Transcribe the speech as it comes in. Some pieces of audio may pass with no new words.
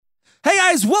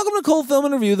guys, welcome to Cold Film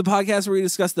and Review, the podcast where we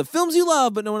discuss the films you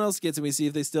love, but no one else gets, and we see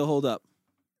if they still hold up.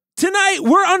 Tonight,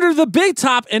 we're under the big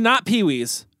top and not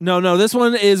Pee-wee's. No, this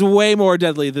one is way more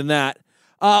deadly than that.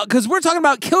 Because we're talking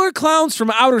about killer clowns from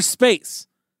outer space.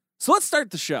 So let's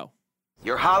start the show.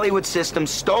 Your Hollywood system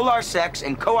stole our sex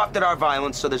and co-opted our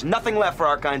violence, so there's nothing left for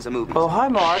our kinds of movies. Oh, hi,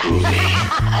 Mark.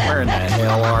 Where in the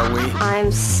hell are we?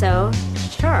 I'm so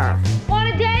sure.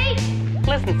 Want a date?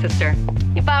 Listen, sister,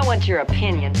 if I want your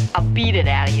opinion, I'll beat it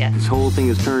out of you. This whole thing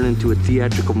is turning into a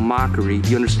theatrical mockery.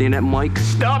 You understand that, Mike?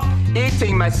 Stop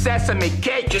eating my sesame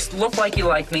cake. Just look like you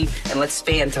like me, and let's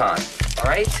stay in time. All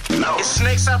right? No. Is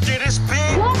snakes up there this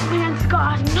big? Wolfman's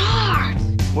got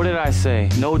nards. What did I say?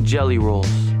 No jelly rolls.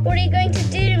 What are you going to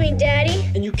do to me,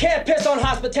 Daddy? And you can't piss on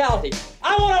hospitality.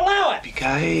 I won't allow it.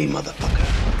 Yippee-ki-yay, motherfucker.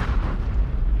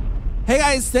 Hey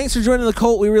guys, thanks for joining the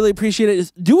cult. We really appreciate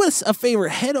it. Do us a favor,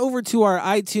 head over to our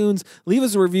iTunes, leave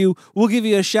us a review. We'll give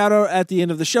you a shout out at the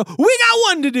end of the show. We got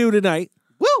one to do tonight.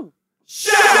 Woo!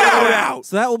 Shout out!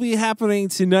 So that will be happening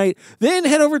tonight. Then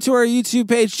head over to our YouTube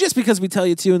page just because we tell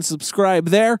you to and subscribe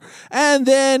there. And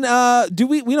then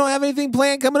we don't have anything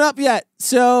planned coming up yet,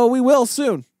 so we will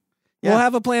soon. Yeah. We'll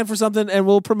have a plan for something, and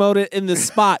we'll promote it in this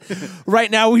spot. Right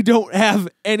now, we don't have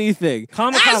anything.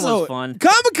 Comic-Con was fun.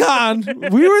 Comic-Con,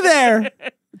 we were there.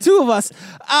 Two of us.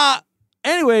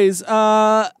 Anyways,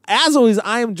 as always,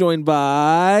 I am joined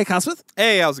by Cosmith.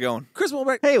 Hey, how's it going? Chris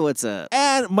Wilberg. Hey, what's up?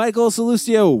 And Michael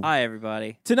Salustio. Hi,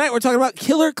 everybody. Tonight, we're talking about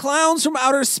Killer Clowns from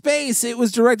Outer Space. It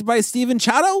was directed by Steven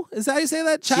Chiodo. Is that how you say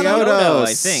that? Chiodo,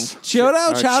 I think.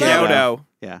 Chiodo? Chiodo.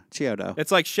 Yeah, Chiodo.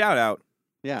 It's like shout out.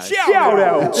 Yeah.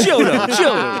 Chiodo.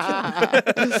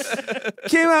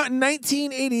 Came out in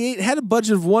 1988, had a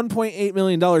budget of $1.8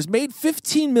 million, made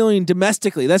 $15 million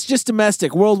domestically. That's just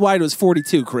domestic. Worldwide, it was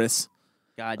 42, Chris.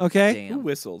 God okay. Damn. Who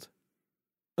whistled?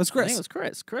 That's Chris. I think it was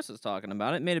Chris. Chris was talking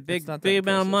about it. Made a big amount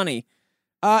of money.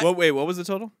 money. Wait, what was the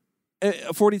total?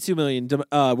 42 million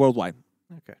worldwide.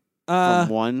 Okay. From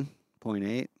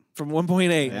 1.8? From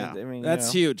 1.8. Yeah. I mean,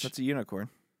 that's huge. That's a unicorn.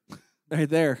 Right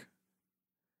there.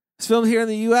 It's filmed here in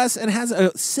the U.S. and has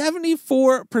a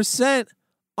 74%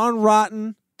 on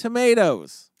Rotten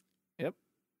Tomatoes. Yep.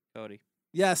 Cody.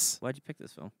 Yes. Why'd you pick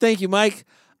this film? Thank you, Mike.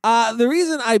 The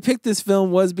reason I picked this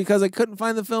film was because I couldn't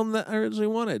find the film that I originally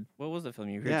wanted. What was the film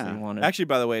you originally wanted? Actually,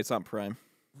 by the way, it's on Prime.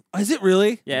 Is it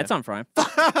really? Yeah, it's on Prime.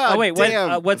 Oh, wait.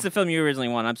 What's the film you originally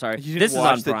wanted? I'm sorry. This is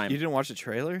on Prime. You didn't watch the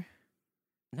trailer?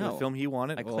 No. The film he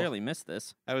wanted? I clearly missed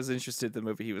this. I was interested in the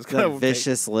movie he was going to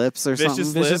Vicious Lips or something?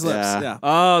 Vicious Lips, yeah.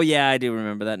 Oh, yeah, I do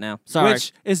remember that now. Sorry.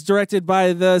 Which is directed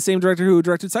by the same director who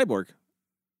directed Cyborg.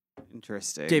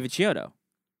 Interesting. David Chiodo.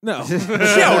 No.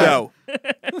 Chiodo.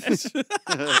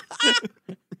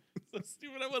 So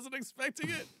stupid, I wasn't expecting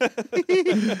it.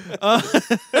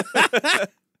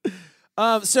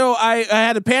 So I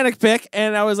had a panic pick,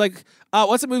 and I was like,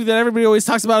 what's a movie that everybody always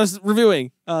talks about us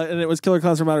reviewing? And it was Killer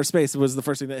Clowns from Outer Space. It was the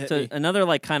first thing that hit me. Another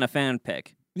like kind of fan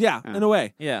pick. Yeah, in a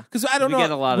way. Yeah. Because I don't know. We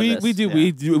get a lot of this. We do.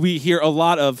 Yeah. We hear a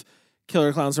lot of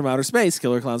Killer Clowns from Outer Space,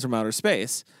 Killer Clowns from Outer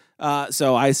Space.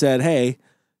 So I said, hey,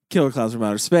 Killer Clowns from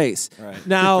Outer Space. Right.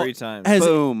 Now, 3 times. has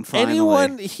Boom, finally.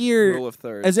 anyone here, Rule of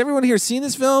thirds. has everyone here seen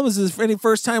this film? Is this any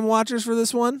first-time watchers for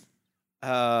this one?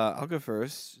 I'll go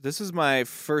first. This is my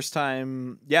first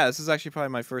time. Yeah, this is actually probably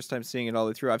my first time seeing it all the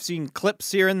way through. I've seen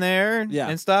clips here and there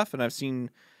and stuff, and I've seen,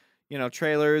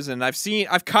 trailers, and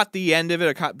I've caught the end of it,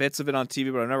 I caught bits of it on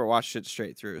TV, but I've never watched it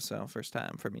straight through. So first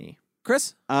time for me.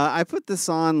 Chris? I put this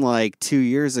on like 2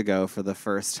 years ago for the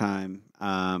first time,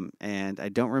 and I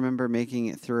don't remember making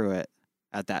it through it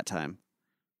at that time.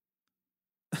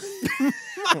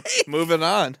 Moving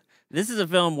on. This is a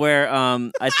film where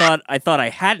I thought I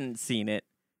hadn't seen it,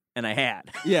 and I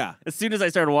had. Yeah. As soon as I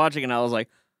started watching it, I was like,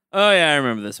 "Oh yeah, I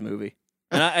remember this movie."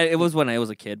 And it was when I was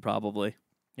a kid, probably.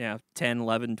 Yeah, 10,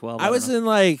 11, 12. I was know. in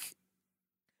like...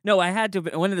 No, I had to.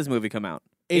 When did this movie come out?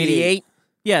 88?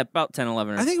 Yeah, about 10,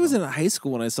 11. I think it was in high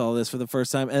school when I saw this for the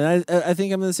first time, and I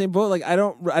think I'm in the same boat. Like I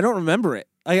don't remember it.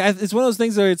 Like it's one of those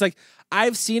things where it's like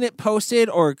I've seen it posted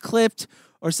or clipped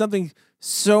or something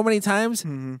so many times.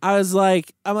 Mm-hmm.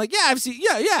 I'm like, yeah, I've seen,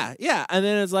 yeah, and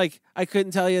then it's like I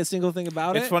couldn't tell you a single thing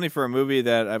about it. It's funny for a movie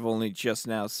that I've only just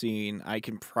now seen. I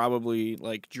can probably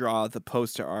draw the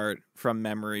poster art from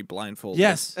memory blindfolded.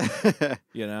 Yes, Isn't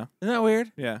that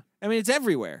weird? Yeah. I mean, it's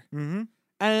everywhere. Mm-hmm.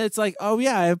 And it's like, oh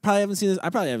yeah, I probably haven't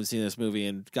seen this movie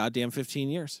in goddamn 15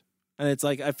 years. And it's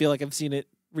like I feel like I've seen it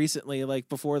recently, like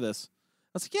before this.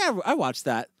 I was like, yeah, I watched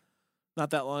that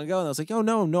not that long ago, and I was like, oh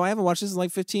no, I haven't watched this in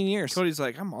like 15 years. Cody's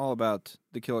like, I'm all about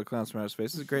the Killer Clowns from Outer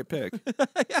Space. This is a great pick.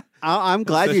 Yeah. I'm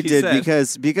glad what you he did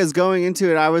said. because going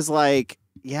into it, I was like,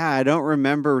 Yeah, I don't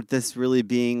remember this really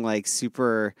being like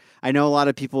super. I know a lot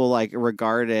of people like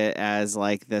regard it as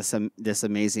like this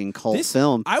amazing cult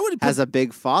film. I would has a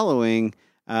big following,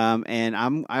 and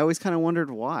I always kind of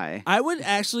wondered why. I would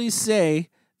actually say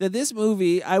that this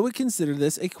movie, I would consider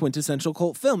this a quintessential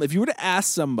cult film. If you were to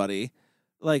ask somebody,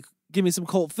 like, give me some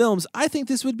cult films, I think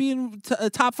this would be in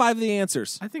top 5 of the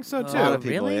answers. I think so too. A lot of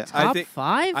people, Really? yeah. Top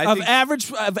 5? Of average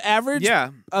moviegoers,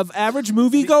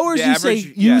 average,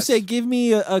 you yes. say give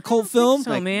me a cult film,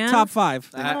 so, man. top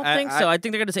 5. I don't think so. I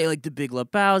think they're gonna say like The Big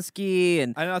Lebowski,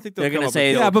 and I think they're gonna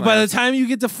say Yeah, but by the time you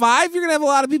get to 5, you're gonna have a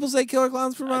lot of people say Killer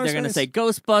Clowns from Outer they're gonna Space. say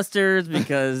Ghostbusters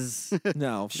because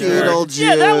no, Beetlejuice.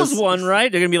 yeah, that was one,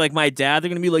 right? They're gonna be like My Dad. They're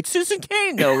gonna be like Susan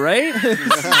Kane, though, right?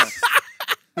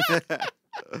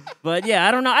 But yeah,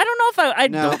 I don't know. I don't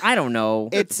know if I don't know.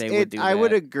 If they would do I that.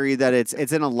 would agree that it's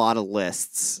in a lot of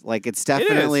lists. Like it's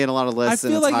definitely in a lot of lists. I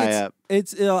feel and like high up.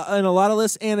 it's in a lot of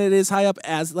lists, and it is high up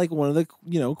as like one of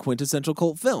the quintessential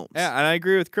cult films. Yeah, and I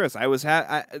agree with Chris. I was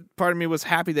part of me was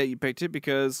happy that you picked it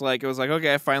because like it was like,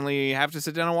 okay, I finally have to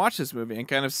sit down and watch this movie and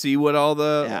kind of see what all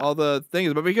the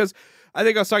things. But because I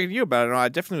think I was talking to you about it, and I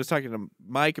definitely was talking to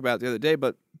Mike about it the other day.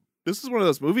 But this is one of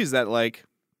those movies that like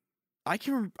I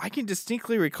can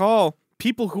distinctly recall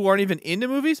people who aren't even into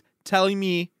movies telling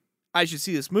me I should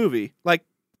see this movie like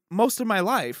most of my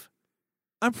life.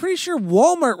 I'm pretty sure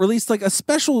Walmart released like a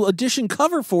special edition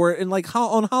cover for it in like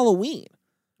on Halloween.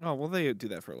 Oh well, they do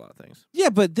that for a lot of things. Yeah,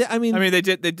 but they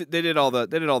did all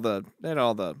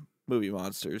the movie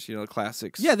monsters,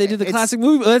 classics. Yeah, they did the classic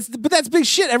movie. But that's big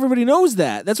shit. Everybody knows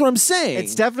that. That's what I'm saying.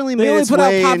 It's definitely they made only its put out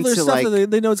way popular into stuff like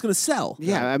that they know it's going to sell.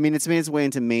 yeah, I mean it's made its way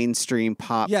into mainstream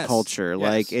pop culture. Yes.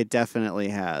 Like it definitely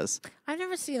has. I've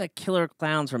never seen a Killer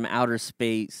Clowns from Outer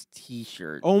Space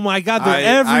T-shirt. Oh my God,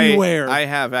 they're everywhere. I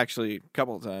have actually a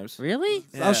couple of times. Really?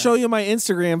 Yeah. I'll show you my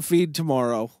Instagram feed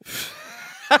tomorrow.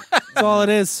 That's all it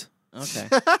is. Okay.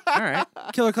 All right.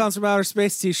 Killer Clowns from Outer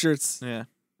Space T-shirts. Yeah.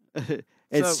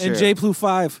 It's And true. JPlu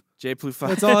 5. JPlu 5.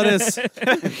 That's all it is.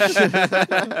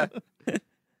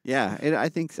 Yeah, I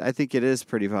think it is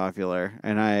pretty popular,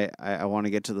 and I want to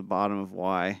get to the bottom of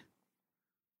why.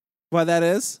 Why that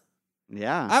is?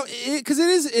 Yeah. Because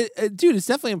dude, it's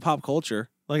definitely in pop culture.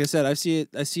 Like I said, I see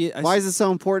it. Why is it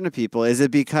so important to people? Is it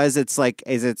because it's like,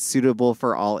 is it suitable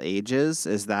for all ages?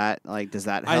 Is that like, does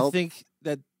that help? I think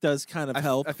that does kind of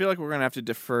help. I feel like we're going to have to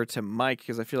defer to Mike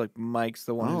because I feel like Mike's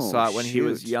the one who saw it when he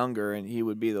was younger, and he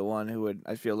would be the one who would,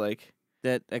 I feel like.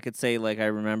 That I could say, like, I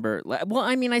remember. Well,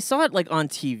 I mean, I saw it, like, on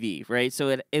TV, right?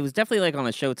 So it was definitely, like, on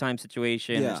a Showtime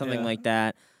situation or something like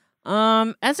that.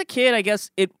 As a kid, I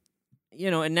guess it,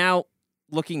 and now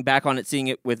looking back on it, seeing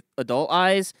it with adult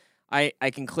eyes, I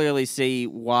can clearly see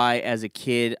why, as a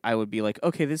kid, I would be like,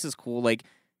 okay, this is cool. Like,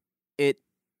 it.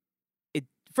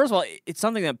 First of all, it's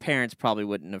something that parents probably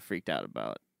wouldn't have freaked out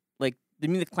about. Like, I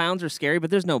mean, the clowns are scary, but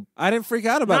there's no. I didn't freak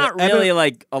out about it. Not really,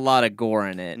 like, a lot of gore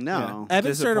in it. No. Yeah.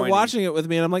 Evan started watching it with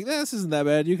me, and I'm like, this isn't that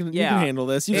bad. You can handle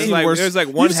this. You've seen worse. There's like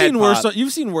one you've seen head worse. pop.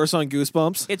 You've seen worse on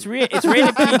Goosebumps. It's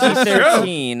rated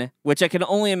PG-13, which I can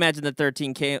only imagine the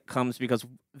 13 comes because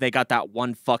they got that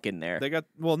one fuck in there. They got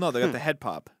the head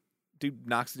pop. Dude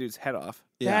knocks the dude's head off.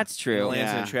 Yeah. That's true.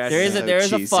 Lands in the trash. There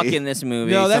is a fuck in this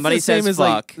movie. No, that's Somebody the same says as fuck.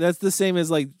 like that's the same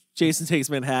as like Jason Takes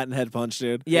Manhattan head punch,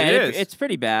 dude. Yeah, It is. it's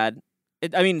pretty bad.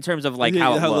 I mean, in terms of like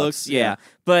Yeah, how it looks. Yeah.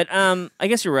 But I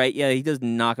guess you're right. Yeah, he does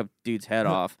knock a dude's head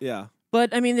off. Yeah.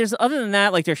 But I mean, there's other than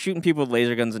that, like they're shooting people with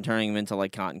laser guns and turning them into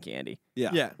like cotton candy.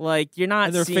 Yeah. Yeah. Like you're not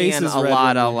And their seeing faces a red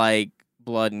lot when of like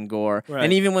blood and gore. Right.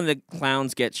 And even when the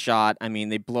clowns get shot, I mean,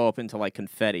 they blow up into like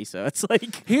confetti. So it's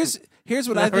like Here's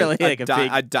what I not think. really like a big.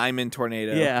 A diamond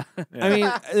tornado. Yeah. I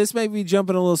mean, this may be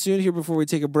jumping a little soon here before we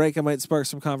take a break. I might spark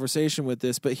some conversation with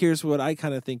this, but here's what I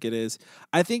kind of think it is.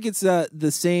 I think it's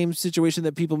the same situation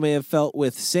that people may have felt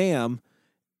with Sam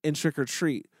in Trick or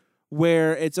Treat,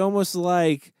 where it's almost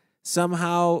like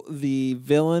somehow the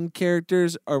villain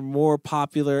characters are more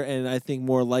popular and I think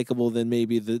more likable than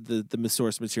maybe the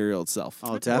source material itself.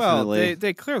 Oh, definitely. Well,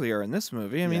 they clearly are in this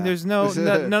movie. I mean, Yeah. there's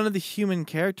none of the human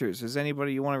characters is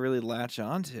anybody you want to really latch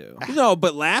onto. No,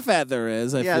 but laugh at there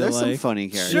is. I feel there's like. some funny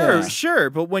characters. Yeah. Sure,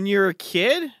 but when you're a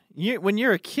kid, you're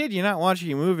not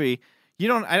watching a movie. You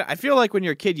don't. I feel like when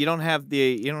you're a kid, you don't have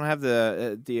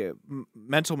the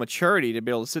mental maturity to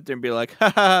be able to sit there and be like,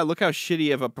 "Ha, look how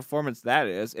shitty of a performance that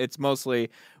is." It's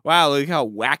mostly, wow, look how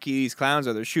wacky these clowns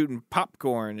are. They're shooting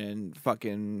popcorn and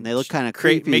fucking. They look kind of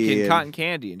creepy. making and- cotton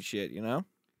candy and shit. You know.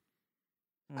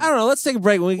 I don't know. Let's take a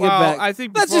break when we get Well, back. I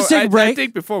think Let's before- just take a break. I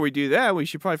think before we do that, we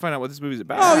should probably find out what this movie's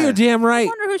about. Oh, you're damn I right.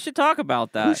 wonder who should talk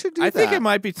about that. Who should do I that? think it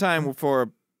might be time for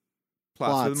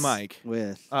Plots with Plots Mike.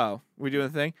 with. Oh, we doing a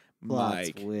thing?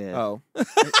 Plots Mike. with. Oh.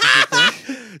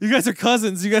 You guys are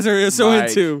cousins. You guys are so Mike.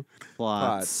 into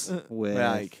Plots with.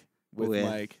 Mike. With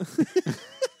Mike.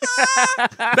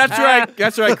 That's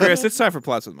That's right, Chris. It's time for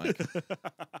Plots with Mike.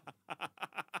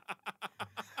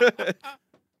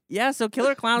 Yeah, so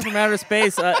Killer Clowns from Outer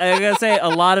Space, I gotta say, a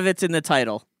lot of it's in the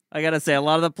title. I gotta say, a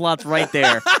lot of the plot's right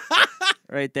there.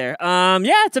 Right there.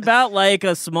 Yeah, it's about like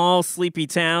a small, sleepy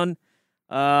town.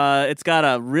 It's got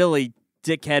a really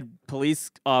dickhead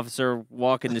police officer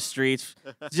walking the streets.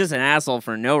 He's just an asshole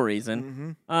for no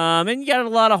reason. Mm-hmm. And you got a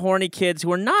lot of horny kids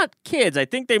who are not kids. I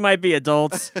think they might be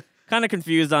adults. Kind of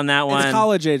confused on that one. It's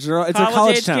college age. It's a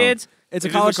college age town. kids. It's a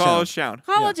college town.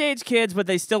 College age kids, but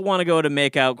they still want to go to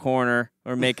Makeout Corner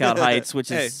or Makeout Heights,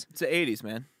 which is it's the 80s,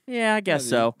 man. yeah, I guess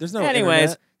so. There's no Anyways,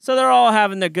 internet. so they're all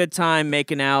having their good time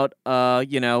making out,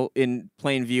 in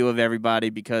plain view of everybody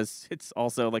because it's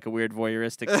also like a weird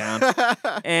voyeuristic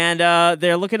town. And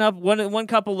they're looking up. One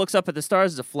couple looks up at the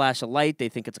stars. There's a flash of light. They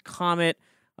think it's a comet.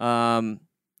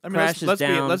 Crashes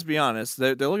down. Let's be honest.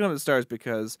 They're looking up at the stars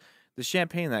because the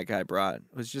champagne that guy brought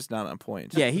was just not on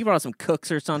point. Yeah, he brought some cooks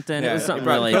or something. Yeah, it was he something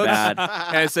brought really cooks. bad.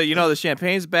 And I said, the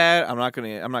champagne's bad. I'm not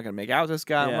gonna make out with this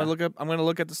guy. Yeah. I'm gonna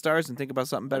look at the stars and think about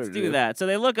something better Let's to do that. So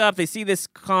they look up. They see this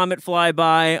comet fly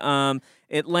by.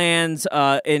 It lands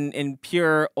in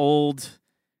pure old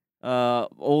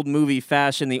movie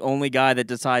fashion. The only guy that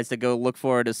decides to go look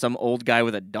for it is some old guy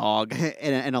with a dog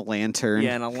and a lantern.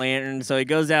 Yeah, and a lantern. So he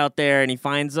goes out there and he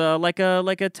finds like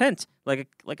a tent, like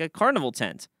a carnival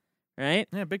tent, right?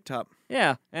 Yeah, big top.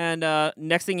 Yeah, and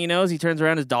next thing he knows, he turns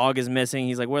around, his dog is missing.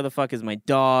 He's like, "Where the fuck is my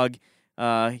dog?"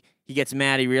 He gets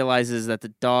mad. He realizes that the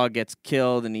dog gets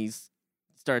killed, and he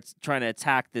starts trying to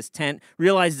attack this tent.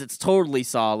 Realizes it's totally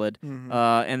solid,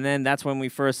 and then that's when we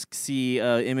first see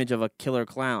an image of a killer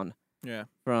clown. Yeah,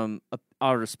 from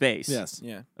outer space. Yes.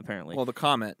 Yeah. Apparently. Well, the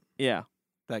comet. Yeah.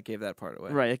 That gave that part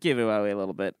away. Right. It gave it away a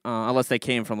little bit. Unless they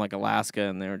came from like Alaska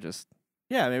and they were just.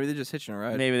 Yeah, maybe they're just hitching a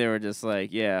ride. Maybe they were just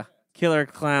like, yeah. Killer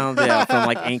clowns, from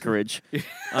like Anchorage. So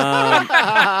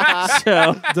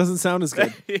doesn't sound as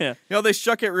good. Yeah, they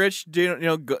struck it rich,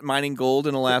 mining gold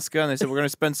in Alaska, and they said we're going to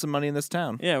spend some money in this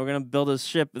town. Yeah, we're going to build a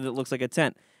ship that looks like a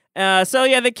tent. So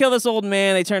yeah, they kill this old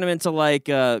man. They turn him into like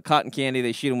cotton candy.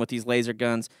 They shoot him with these laser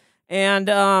guns, and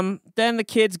then the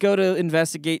kids go to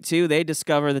investigate too. They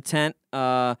discover the tent.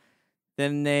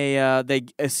 Then they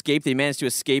escape. They manage to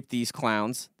escape these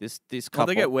clowns. This couple. Well,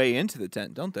 they get way into the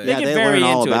tent, don't they? They get very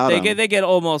into it. They get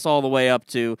almost all the way up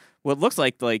to what looks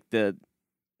like the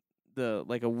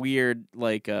like a weird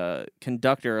like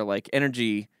conductor like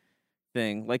energy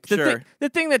thing. Like the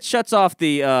thing that shuts off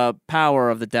the power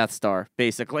of the Death Star.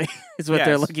 Basically, is what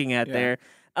they're looking at there.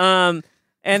 And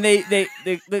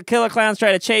the killer clowns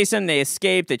try to chase him. They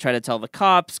escape. They try to tell the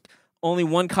cops. Only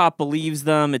one cop believes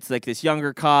them. It's like this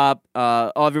younger cop.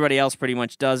 Everybody else pretty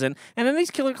much doesn't. And then these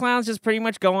killer clowns just pretty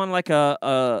much go on like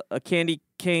a candy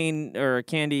cane or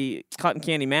a cotton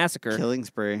candy massacre. Killing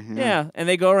spree. Yeah. And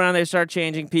they go around. They start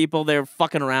changing people. They're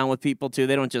fucking around with people too.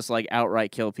 They don't just like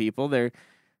outright kill people. They're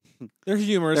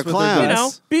humorous. They're with their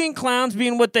clowns. being clowns,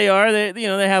 being what they are. They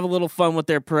they have a little fun with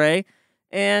their prey.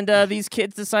 And these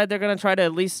kids decide they're going to try to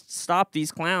at least stop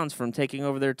these clowns from taking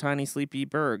over their tiny sleepy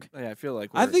burg. Yeah, I feel like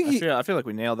I feel like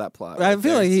we nailed that plot. I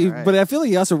feel like but I feel like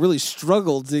he also really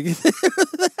struggled to get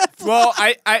Well,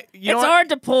 it's hard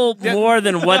to pull more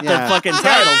than what the fucking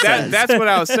title says. That's what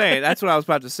I was saying. That's what I was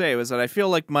about to say was that I feel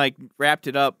like Mike wrapped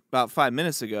it up about 5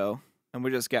 minutes ago. And we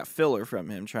just got filler from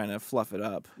him trying to fluff it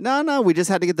up. No, we just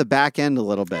had to get the back end a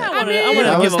little bit.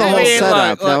 That was the whole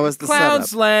setup. That was the Clowns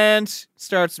setup. Land,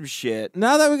 start some shit.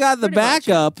 Now that we got the Pretty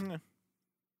backup,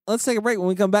 let's take a break. When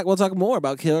we come back, we'll talk more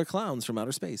about killer clowns from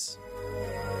outer space.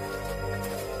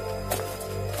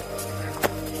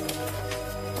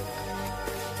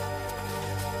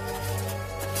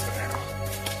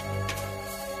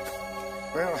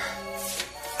 Well,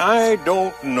 I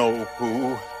don't know,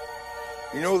 Pooh.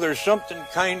 There's something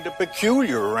kind of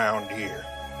peculiar around here.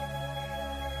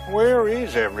 Where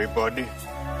is everybody?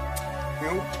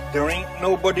 There ain't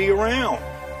nobody around.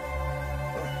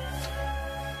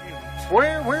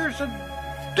 Where's the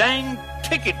dang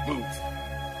ticket booth?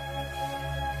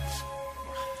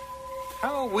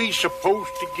 How are we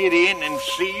supposed to get in and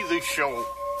see the show?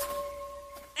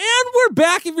 And we're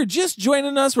back. If you're just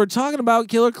joining us, we're talking about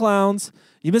killer clowns.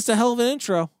 You missed a hell of an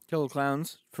intro. Killer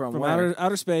clowns from where?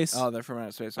 Outer space. Oh, they're from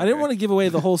outer space. Okay. I didn't want to give away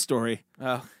the whole story.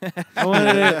 Oh. I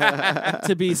wanted it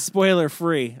to be spoiler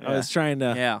free. I was trying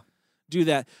to do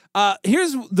that.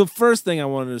 Here's the first thing I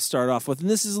wanted to start off with, and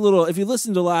this is a little, if you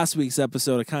listened to last week's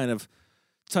episode, I kind of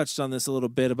touched on this a little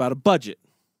bit about a budget.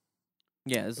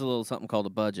 Yeah, there's a little something called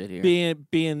a budget here.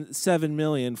 Being $7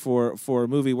 million for a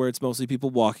movie where it's mostly people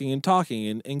walking and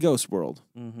talking in Ghost World.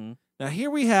 Mm-hmm. Now here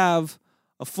we have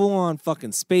a full-on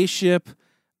fucking spaceship,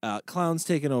 clowns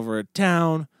taking over a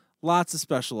town, lots of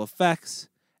special effects,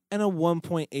 and a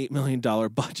 $1.8 million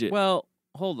budget. Well,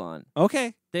 hold on.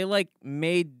 Okay. They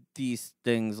made these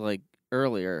things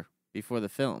earlier before the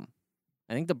film.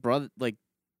 I think the brother,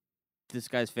 this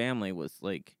guy's family was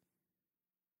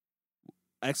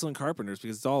excellent carpenters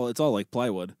because it's all like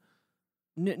plywood.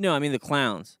 No, I mean the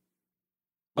clowns.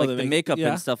 The makeup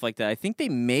and stuff like that. I think they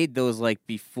made those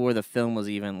before the film was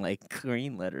even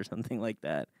greenlit or something like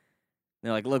that.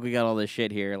 They're like, look, we got all this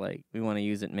shit here. We want to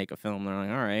use it and make a film. They're like,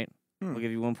 all right, we'll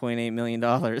give you $1.8 million.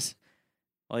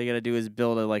 All you got to do is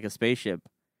build a spaceship.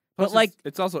 Plus But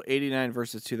it's also 89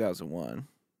 versus 2001,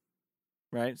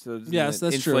 right? So does yes,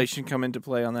 that's inflation true. come into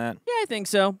play on that? Yeah, I think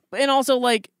so. And also,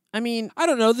 I mean, I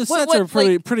don't know. The sets are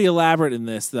pretty elaborate in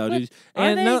this, though, dude.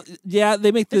 And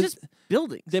they make just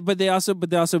buildings. But they also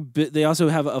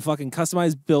have a fucking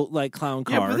customized built clown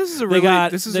car. Yeah, but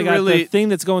this is the thing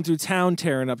that's going through town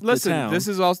tearing up the town. This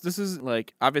is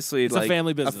obviously it's a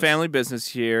family business. A family business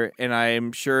here, and I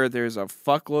am sure there's a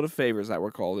fuckload of favors that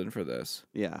were called in for this.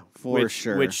 Yeah, for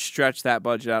sure. Which stretched that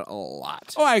budget out a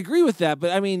lot. Oh, I agree with that,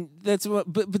 but I mean that's what.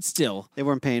 But still, they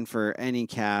weren't paying for any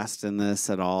cast in this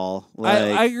at all.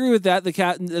 I agree with that.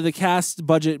 The cast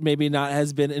budget maybe not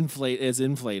has been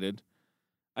inflated.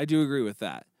 I do agree with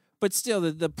that, but still,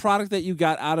 the product that you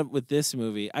got out of with this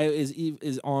movie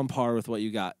is on par with what you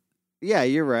got. Yeah,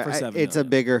 you're right. It's million. a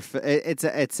bigger.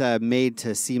 It's made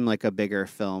to seem like a bigger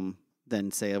film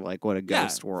than say what a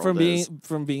Ghost World is.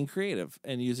 From being creative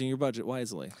and using your budget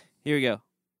wisely. Here we go.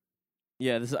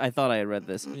 Yeah, I thought I had read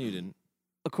this. You didn't.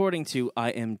 According to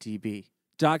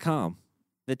IMDb.com.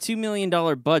 The $2 million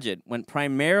budget went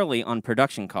primarily on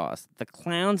production costs. The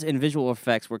clowns and visual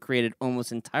effects were created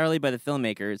almost entirely by the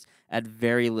filmmakers at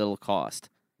very little cost.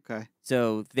 Okay.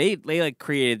 So they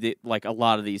created a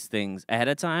lot of these things ahead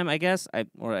of time, I guess,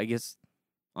 or I guess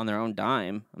on their own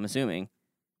dime, I'm assuming,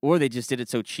 or they just did it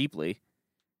so cheaply.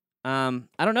 I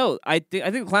don't know. I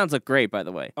think the clowns look great, by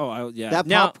the way. Oh, yeah.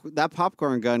 That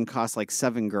popcorn gun cost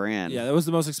 $7,000. Yeah, that was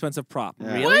the most expensive prop.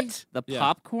 Yeah. Really? What? The Yeah.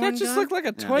 popcorn That just gun? looked like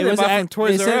a toy they bought from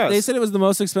Toys R Us. They said it was the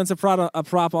most expensive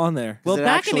prop on there. Well, it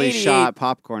back in actually 88, shot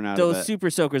popcorn out those of it.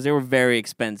 super soakers, they were very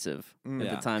expensive at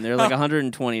Yeah. the time. They were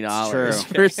 $120 True.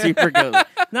 for super soakers.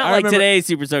 Not I like remember- today's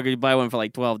super soaker, you buy one for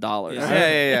 $12. Yeah.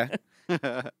 Yeah.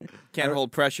 Can't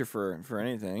hold pressure for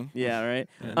anything. Yeah, right.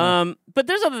 Yeah. But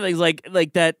there's other things like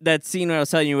that scene where I was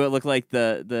telling you what looked like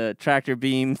the tractor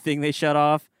beam thing they shut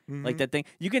off, like that thing.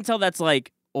 You can tell that's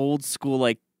old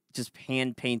school, just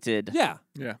hand painted. Yeah.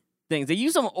 Things. They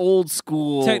use some old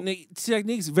school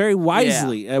techniques very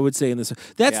wisely, I would say in this.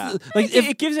 That's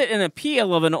it gives it an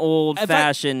appeal of an old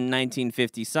fashioned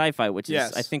 1950s sci-fi, which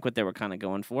is I think what they were kind of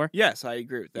going for. Yes, I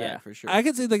agree with that for sure. I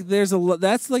could say there's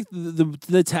that's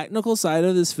the technical side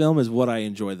of this film is what I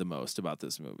enjoy the most about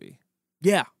this movie.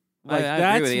 Yeah. I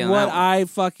agree with that's you on what that one. I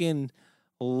fucking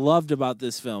loved about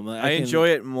this film. I enjoy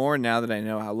it more now that I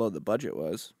know how low the budget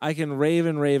was. I can rave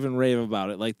and rave and rave about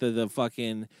it, like the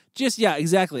fucking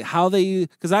exactly how they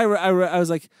because I was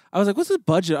like what's the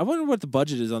budget? I wonder what the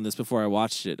budget is on this before I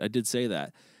watched it. I did say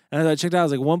that, and I checked out. I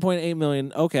was like 1.8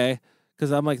 million. Okay,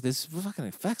 because I'm like this fucking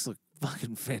effects look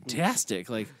fucking fantastic.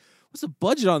 Like, what's the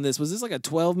budget on this? Was this like a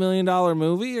 $12 million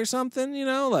movie or something? You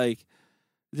know, like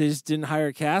they just didn't hire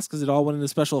a cast because it all went into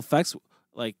special effects.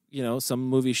 Like, some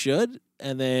movies should.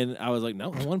 And then I was like,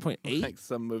 no, 1.8. Like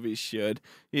some movies should.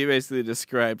 You basically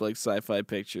described sci-fi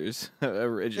pictures,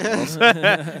 originals,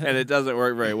 and it doesn't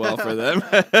work very well for them.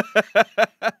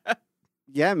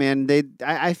 Yeah, man.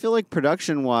 I feel like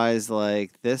production wise,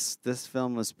 this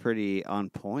film was pretty on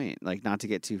point. Not to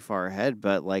get too far ahead,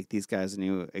 but these guys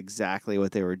knew exactly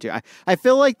what they were doing. I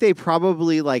feel like they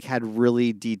probably had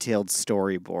really detailed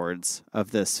storyboards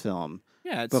of this film.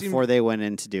 Yeah, before they went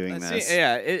into doing this.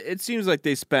 It seems like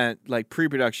they spent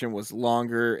pre-production was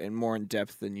longer and more in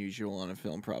depth than usual on a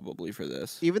film, probably for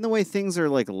this. Even the way things are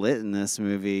lit in this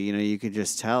movie, you could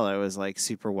just tell it was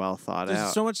super well thought out.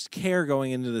 There's so much care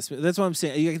going into this. That's what I'm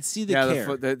saying. You can see the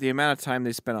care. The amount of time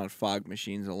they spent on fog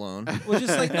machines alone. Well,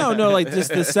 just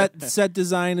just the set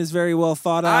design is very well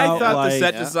thought out. I thought the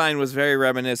set design was very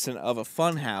reminiscent of a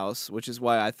fun house, which is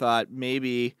why I thought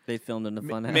maybe they filmed in a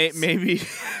fun house.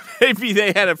 Maybe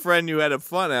they had a friend who had a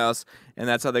funhouse, and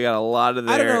that's how they got a lot of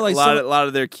their a lot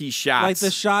of their key shots. Like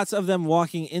the shots of them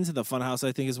walking into the funhouse,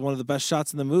 I think is one of the best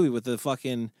shots in the movie with the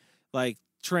fucking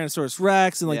Tyrannosaurus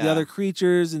Rex and the other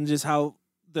creatures and just how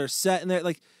they're set in there.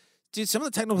 Dude, some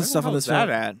of the technical stuff on this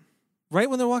film. Right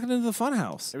when they're walking into the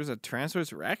funhouse. There was a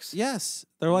Tyrannosaurus Rex? Yes.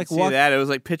 They're like see that. It was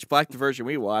like Pitch Black, the version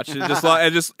we watched.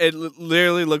 It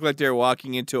literally looked like they were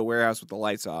walking into a warehouse with the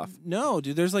lights off. No,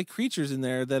 dude, there's like creatures in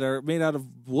there that are made out of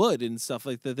wood and stuff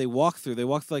like that. They walk through. They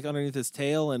walk like underneath his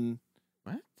tail and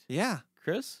what? Yeah.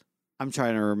 Chris? I'm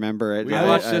trying to remember it. We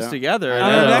watched this together. On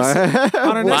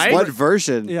our next what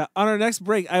version? Yeah, on our next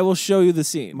break, I will show you the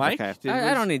scene. Mike? Okay.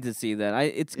 I don't need to see that.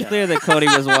 It's clear that Cody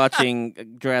was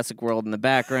watching Jurassic World in the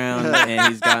background, and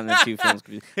he's gotten the two films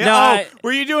confused.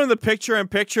 Were you doing the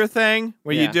picture-in-picture thing?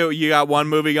 Where you got one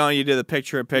movie going, you did the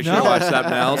picture-in-picture, No. watch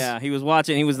something else? Yeah, he was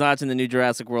watching the new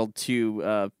Jurassic World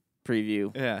 2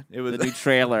 preview. Yeah, it was the new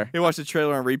trailer. He watched the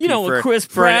trailer on repeat. You know, when Chris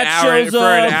for an Pratt hour, shows for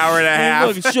up, an hour and a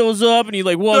half. He shows up and he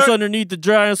like walks underneath the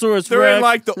Tyrannosaurus They're Rex. in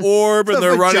like the orb and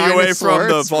they're running away from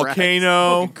the Vaginosaurus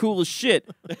volcano. Fucking cool as shit.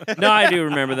 No, I do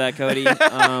remember that, Cody.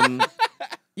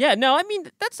 Yeah, no, I mean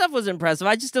that stuff was impressive.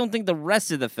 I just don't think the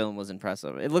rest of the film was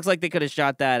impressive. It looks like they could have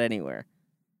shot that anywhere.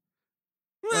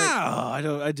 No, I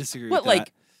don't. I disagree. What, with that.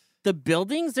 like the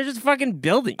buildings? They're just fucking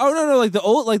buildings. Oh no, like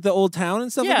the old town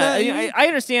and stuff yeah, like that. I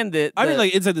understand that. I mean,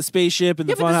 like inside the spaceship and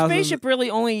yeah, the but the funhouse. spaceship really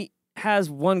only has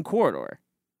one corridor.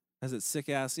 Has it sick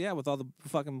ass? Yeah, with all the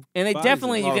fucking. And they bodies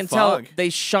definitely, in you it. can tell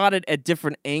they shot it at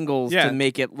different angles Yeah. to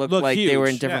make it look Look like they were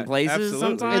in huge. different Yeah, places. absolutely.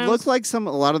 Sometimes It looked like a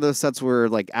lot of those sets were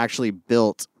like actually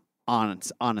built on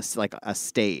a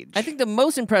stage. I think the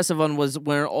most impressive one was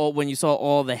when you saw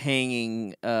all the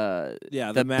hanging,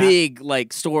 the mat- big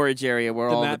like storage area where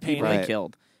the all the matte people painting. they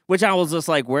killed. Which I was just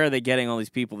like, where are they getting all these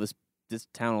people? This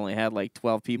town only had like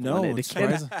 12 people No, in it. it's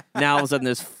surprising. Now all of a sudden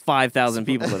there's 5,000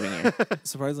 people living here.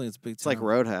 Surprisingly, it's a big. It's like town.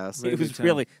 Roadhouse. Very big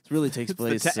town. It really takes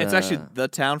place. It's actually the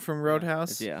town from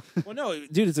Roadhouse. Yeah. Well, no,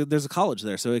 dude, there's a college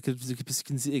there, so it could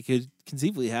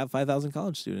conceivably have 5,000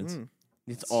 college students.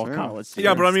 It's all Sure. college.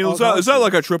 Yeah, but I mean, is that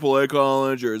like a AAA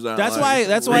college or is that That's like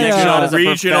why shot as a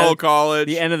regional profe- college?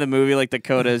 The end of the movie, like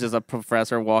Dakota is just a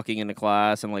professor walking into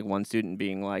class, and like one student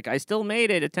being like, "I still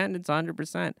made it, attendance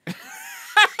 100%."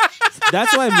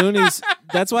 That's why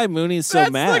Mooney's so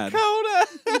mad.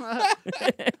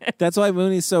 That's why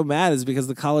Mooney's so mad is because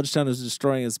the college town is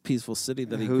destroying his peaceful city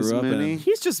that he Who's grew up Mooney? in.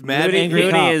 He's just mad. Angry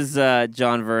Mooney cop. is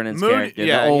John Vernon's Mooney- character,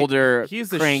 yeah, the older, He's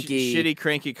the cranky, shitty,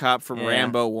 cranky cop from Yeah.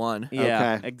 Rambo 1.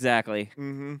 Yeah, Okay. exactly.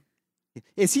 Mm-hmm.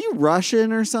 Is he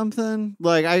Russian or something?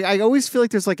 Like I always feel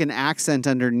like there's like an accent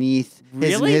underneath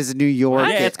Really? his New York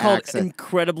Yeah, it's called accent.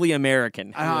 incredibly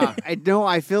American. I know.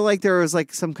 I feel like there was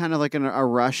like some kind of like a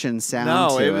Russian sound.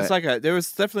 No, to it was like there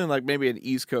was definitely like maybe an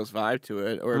East Coast vibe to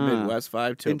it or a Midwest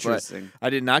vibe to it. Interesting. But I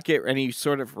did not get any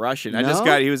sort of Russian. I No? just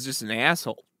got he was just an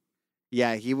asshole.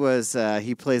 Yeah, he was.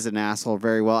 He plays an asshole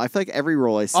very well. I feel like every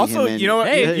role I see Also, him in. you know what?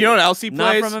 Hey, you know what else he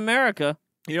Not plays? from America.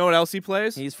 You know what else he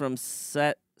plays? He's from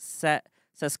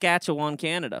Saskatchewan,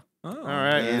 Canada. Oh, All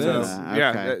right, Canada, so, yeah,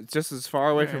 okay. just as far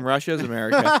away from Russia as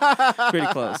America. Pretty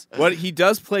close. What he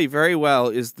does play very well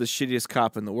is the shittiest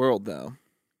cop in the world, though.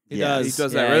 He Yeah, does. He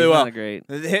does Yeah, that really he's well. not great.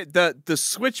 The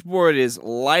switchboard is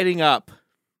lighting up,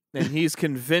 and he's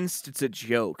convinced it's a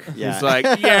joke. Yeah. He's like,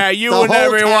 "Yeah, you The and whole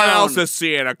everyone town. else is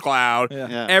seeing a cloud." Yeah.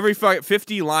 Yeah. Every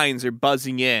 50 lines are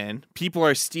buzzing in. People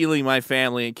are stealing my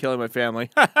family and killing my family.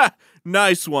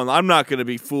 Nice one. I'm not going to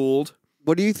be fooled.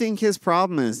 What do you think his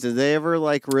problem is? Did they ever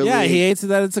like really? Yeah, he hates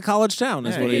that it's a college town.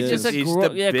 Is Yeah, what he he's is. Just a He's gro-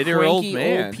 the bitter old cranky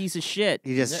man. piece of shit.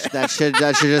 He just that should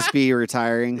just be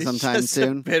retiring He's sometime just a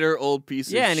soon. bitter old piece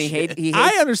of Yeah, and he shit. hates.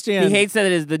 I understand. He hates that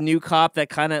it is the new cop that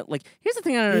kind of like. Here's the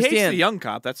thing I don't He hates understand. the young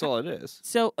cop. That's all it is.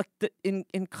 So in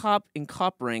cop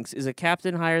ranks, is a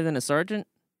captain higher than a sergeant?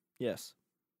 Yes.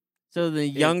 So the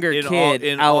younger in kid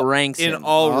outranks in him.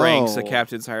 all ranks, a Oh.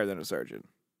 captain's higher than a sergeant.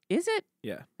 Is it?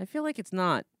 Yeah. I feel like it's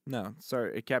not. No,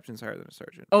 sorry, a captain's higher than a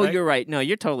sergeant. Oh, right? you're right. No,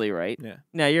 you're totally right. Yeah.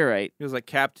 No, you're right. It was like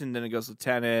captain, then it goes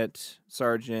lieutenant,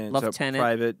 sergeant, so Lieutenant.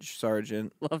 private,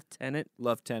 sergeant, Lieutenant.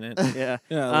 lieutenant. Yeah.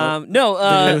 Yeah, No.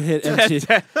 the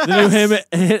new hit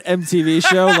hit MTV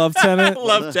show, Love Tenant.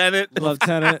 lieutenant.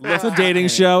 Lieutenant. It's a dating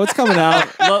show. It's coming out.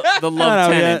 The Not out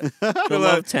lieutenant. The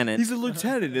lieutenant. He's a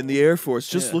lieutenant in the Air Force,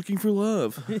 just looking for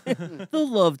love. The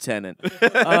lieutenant.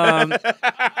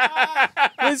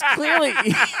 He's clearly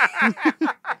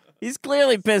he's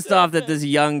clearly pissed off that this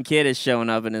young kid is showing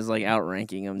up and is like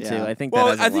outranking him too. Yeah. I think. Well,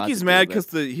 that has a I think lot he's to mad do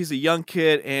with because he's a young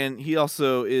kid and he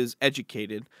also is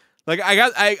educated. Like I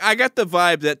got the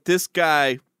vibe that this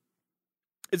guy.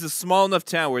 It's a small enough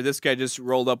town where this guy just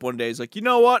rolled up one day. He's like, you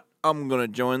know what? I'm gonna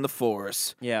join the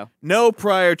force. it. Yeah. No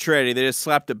prior training. They just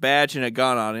slapped a badge and a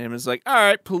gun on him. It's like, all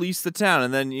right, police the town.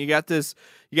 And then you got this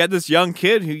young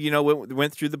kid who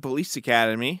went through the police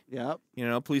academy. Yep.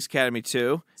 Police academy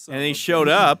too. And he showed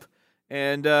up,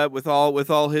 and with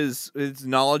all his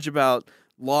knowledge about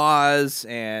laws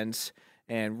and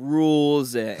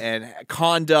rules and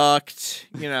conduct.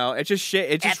 You know, it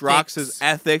just rocks his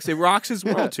ethics. It rocks his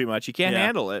world too much. He can't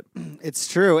handle it. It's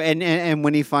true. And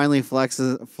when he finally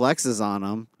flexes on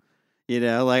him, you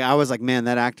know, like I was like, man,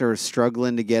 that actor is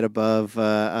struggling to get above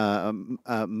Mahoney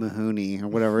or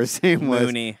whatever his name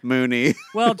was. Mooney.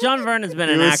 Well, John Vernon's been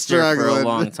an actor for a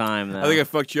long time, though. I think I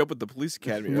fucked you up with the police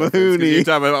academy. Mahoney. You're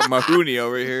talking about Mahoney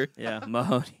over here. Yeah,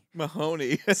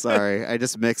 Mahoney. Sorry, I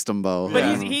just mixed them both.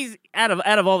 But he's out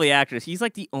of all the actors, he's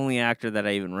like the only actor that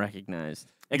I even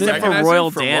recognized, except for Recognize Royal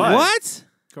him from Danis. What?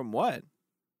 From what?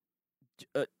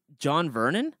 John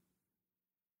Vernon?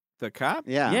 The cop?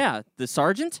 Yeah, the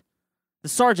sergeant.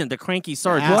 The cranky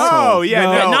sergeant. Oh, yeah,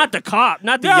 no. Not the cop,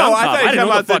 not the No, young I cop. thought you were didn't know talking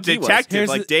the about the fuck he was. detective,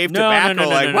 like Dave Tobacco. No,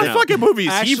 Like, what fucking movie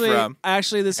is he from?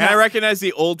 Actually, this And I recognize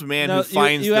the old man who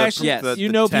finds you the actually, the you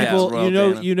know text. people,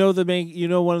 Royal you know the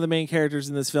main, one of the main characters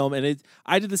in this film, and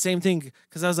I did the same thing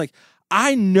because I was like,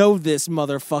 I know this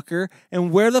motherfucker,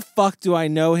 and where the fuck do I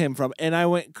know him from? And I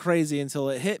went crazy until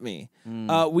it hit me.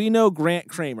 We know Grant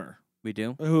Kramer. We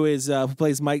do. Who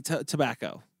plays Mike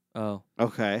Tobacco. Oh,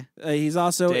 okay. He's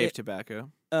also Dave Tobacco.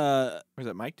 Or is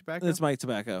it Mike Tobacco? It's Mike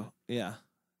Tobacco. Yeah.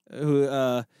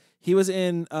 Who he was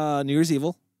in New Year's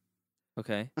Evil.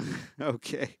 okay.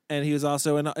 Okay. And he was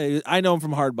also in. I know him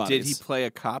from Hard Bodies. Did he play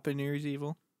a cop in New Year's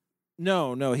Evil?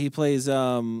 No. He plays.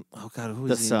 Oh God, who is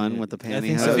the he? son with the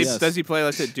pantyhose. So, Does he play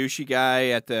like the douchey guy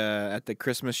at the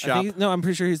Christmas shop? I'm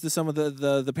pretty sure he's the son with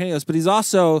the pantyhose, but he's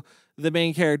also the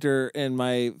main character in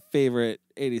my favorite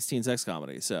 80s teen sex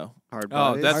comedy. So Hard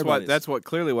Bodies. That's what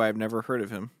clearly why I've never heard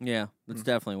of him. Yeah, that's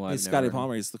definitely why. He's Scotty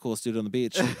Palmer. He's the coolest dude on the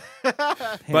beach.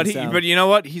 But you know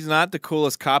what? He's not the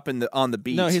coolest cop on the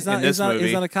beach. No, he's not. In this movie.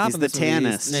 He's not a cop. He's in the this movie.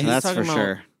 Tannis. That's for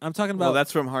sure. I'm talking about. Well,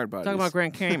 that's from Hard Bodies. Talking about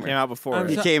Grant Kramer. Came out before.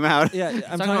 He came out. Yeah,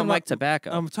 I'm talking about Mike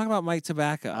Tobacco. I'm talking about Mike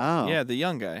Tobacco. Oh. Yeah, the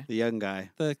young guy. The young guy.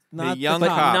 Not young the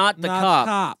cop. Not the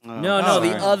cop. Oh. No, the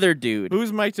Sorry. other dude.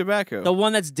 Who's Mike Tobacco? The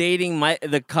one that's dating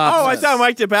the cop. Oh, I thought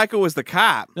Mike Tobacco was the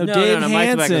cop. No, No, Dave no, Mike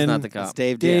Tobacco's Hansen. not the cop. That's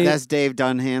Dave. Dave- That's Dave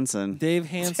Dunn Hansen. Dave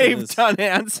Hansen. Dave Dunn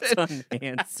Hansen. John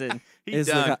Hansen. is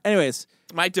the done. cop. Anyways,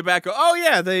 Mike Tobacco. Oh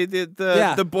yeah,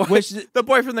 the boy, the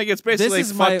boyfriend that gets basically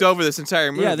This is fucked my- over this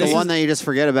entire movie. Yeah, The this one that you just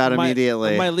forget about my,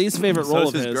 immediately. My least favorite so role is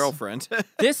of his his. girlfriend.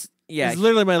 This, yeah, It's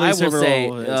literally my least I will favorite say,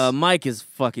 role of his. Mike is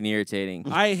fucking irritating.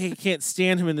 I can't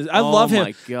stand him in this. I Oh love him,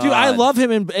 my dude. I God. love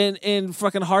him in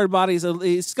fucking Hard Bodies.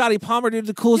 Scotty Palmer, dude,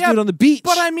 the coolest Yeah, dude on the beach.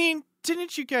 But I mean,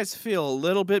 didn't you guys feel a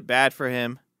little bit bad for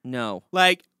him? No.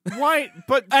 Like, why?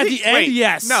 But At the end, wait,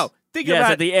 yes. No, think Yes,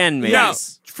 about at the end, maybe. No,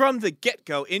 from the get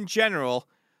go. In general,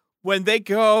 when they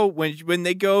go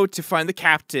to find the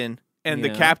captain and the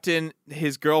Yeah. captain,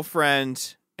 his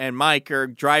girlfriend and Mike are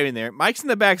driving there. Mike's in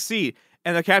the back seat,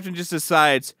 and the captain just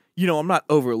decides, I'm not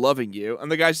over loving you.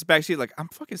 And the guy's in the back seat, like, I'm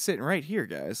fucking sitting right here,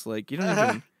 guys. Like, you don't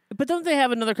even. But don't they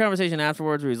have another conversation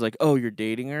afterwards where he's like, "Oh, you're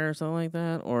dating her" or something like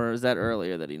that? Or is that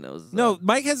earlier that he knows? No,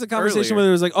 Mike has a conversation Earlier. where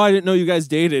it was like, "Oh, I didn't know you guys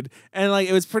dated," and like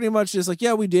it was pretty much just like,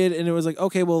 "Yeah, we did," and it was like,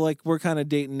 "Okay, well, like we're kind of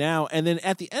dating now." And then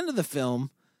at the end of the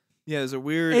film, Yeah, there's a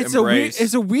weird it's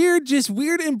embrace. a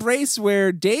weird embrace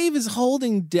where Dave is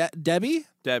holding Debbie,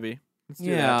 Debbie. Let's do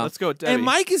Yeah. that. Let's go with Debbie. and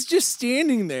Mike is just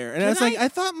standing there, and I was like, I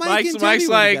thought Mike and Debbie Mike's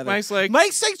were like, together.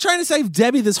 Mike's like trying to save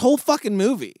Debbie this whole fucking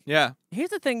movie. yeah. Here's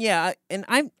the thing, yeah, and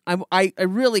I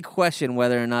really question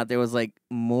whether or not there was like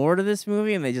more to this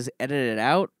movie and they just edited it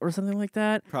out or something like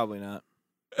that. Probably not.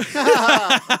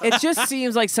 It just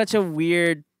seems like such a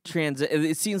weird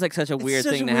It seems like such a weird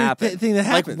such thing a to weird happen. thing that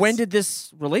Like, happens. when did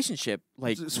this relationship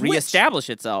Switch. reestablish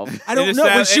itself? I don't know,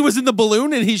 but she was in the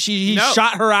balloon and he No.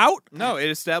 shot her out. No, it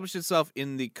established itself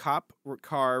in the cop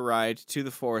car ride to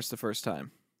the forest the first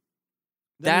time.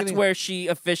 That's where she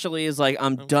officially is like,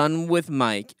 I'm done with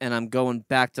Mike and I'm going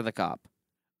back to the cop.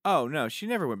 Oh no, she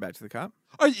never went back to the cop.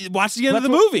 Watch the end of the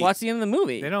movie. Watch the end of the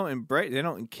movie. They don't embrace. They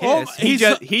don't kiss. Oh,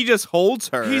 he just holds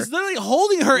her. He's literally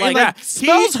holding her and Like, like yeah,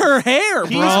 smells her hair,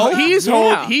 bro. He's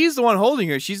Yeah. he's the one holding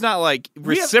her. She's not like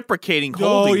reciprocating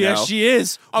Oh holding. yeah, though. she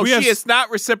is. Oh, We she have- is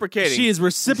not reciprocating. She is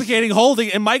reciprocating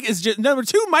holding, and Mike is just number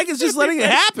two. Mike is just letting it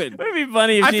happen. It'd be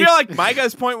funny if I she- feel like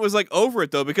Micah's point was like over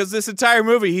it though, because this entire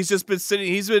movie he's just been sitting.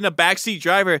 He's been a backseat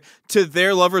driver to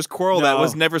their lovers' quarrel that No.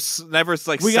 was never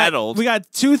like settled. We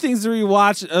got two things to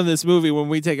rewatch of this movie when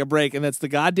we take a break, and that's the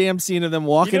goddamn scene of them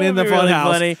walking in the what would be really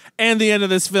funhouse funny? and the end of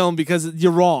this film because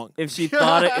you're wrong. if she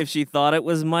thought it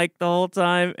was Mike the whole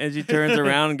time, and she turns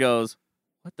around and goes,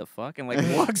 "What the fuck?" and like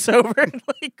walks over and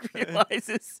like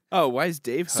realizes, Oh, why is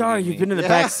Dave? "Sorry, hugging you've me? been in the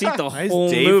back seat the Why is whole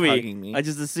Dave movie. hugging me? I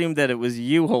just assumed that it was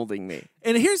you holding me."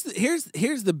 And here's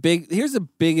the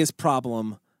biggest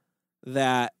problem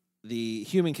that the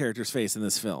human character's face in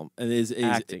this film is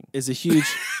Acting. is a huge.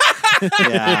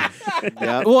 Yeah.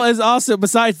 Yep. Well, is also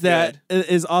besides that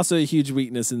is also a huge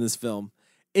weakness in this film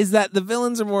is that the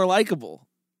villains are more likable.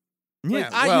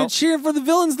 Yeah, you're cheering for the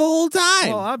villains the whole time.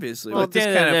 Well, obviously, Well, with this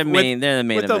they're kind the of main. They're the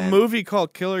main with a event. movie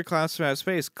called Killer Clowns from Outer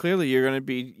Space. Clearly, you're gonna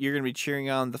be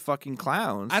cheering on the fucking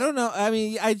clowns. I don't know. I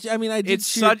mean, I did.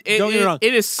 It's cheer, such. don't get me wrong.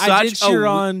 It is such. I did cheer a,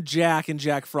 on Jack and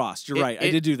Jack Frost. You're right. I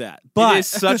did do that. It But is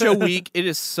such a weak. It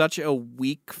is such a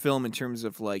weak film in terms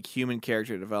of like human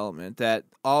character development. That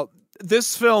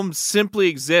this film simply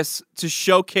exists to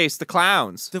showcase the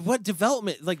clowns. What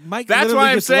development? Like Mike. That's literally why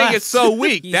I'm gets saying left. it's so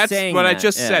weak. He's That's saying what I that,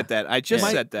 just yeah. said. That I just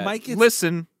Mike- said that. Mike is-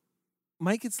 Listen.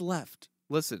 Mike gets left.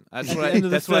 Listen, that's At what the I. end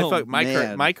of the That's what I film. thought.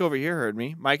 Man. Mike over here heard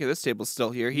me. Mike at this table's still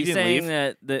here. He He's didn't saying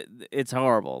leave. that it's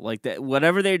horrible. Like that,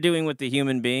 whatever they're doing with the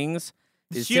human beings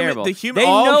is Human- terrible. the human- they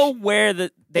all- know where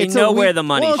the It's a where weak- the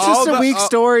money. Well, it's is. just All a the- weak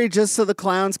story, just so the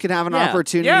clowns can have an Yeah.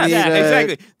 opportunity. Yeah, to...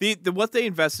 exactly. The what they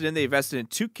invested in in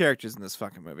two characters in this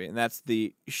fucking movie, and that's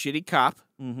the shitty cop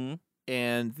Mm-hmm.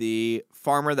 and the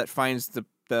farmer that finds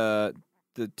the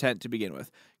tent to begin with.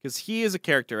 Because he is a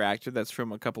character actor that's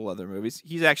from a couple other movies.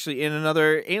 He's actually in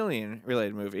another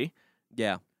alien-related movie.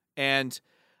 Yeah. And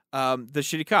the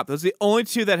shitty cop. Those are the only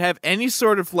two that have any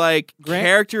sort of like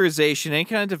characterization, any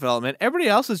kind of development. Everybody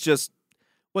else is just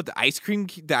the ice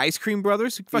cream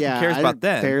brothers. Who fucking cares about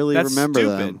them? Barely That's remember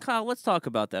stupid. them. Kyle, let's talk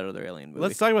about that other alien movie.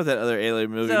 Let's talk about that other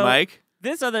alien movie, So- Mike.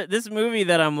 This movie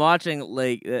that I'm watching,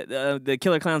 like the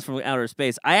Killer Clowns from Outer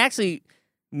Space, I actually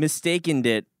mistakened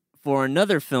it for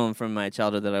another film from my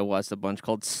childhood that I watched a bunch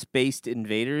called Spaced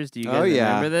Invaders. Do you guys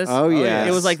remember this? Oh yeah.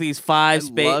 It was like these five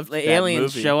loved that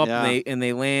aliens movie. show up Yeah. and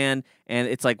they land, and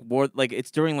it's like it's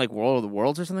during like War of the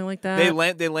Worlds or something like that.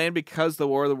 They land because the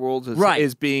War of the Worlds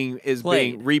is being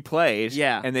Played. replayed.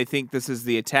 Yeah. And they think this is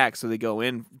the attack, so they go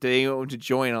in. They go to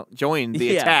join the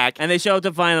Yeah. attack. and they show up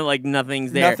to find that like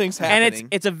nothing's there. Nothing's And happening.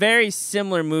 it's a very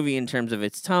similar movie in terms of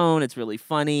its tone. It's really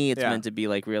funny. It's Yeah. meant to be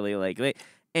like really like,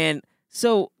 and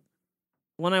so.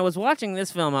 When I was watching this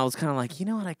film, I was kind of like, you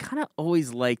know what? I kind of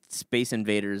always liked Space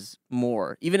Invaders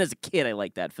more. Even as a kid, I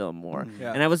liked that film more.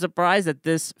 Yeah. And I was surprised that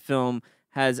this film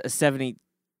has a 4%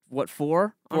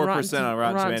 4% on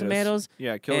Rotten Tomatoes.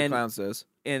 Yeah, Killer And- Clowns does.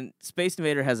 And Space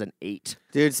Invader has an 8.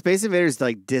 Dude, Space Invaders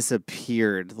like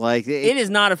disappeared. Like It is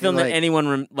not a film that like-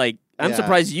 anyone I'm Yeah.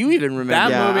 surprised you even remember. That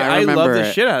Yeah, movie, I I love remember the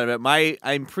it. shit out of it.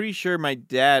 I'm pretty sure my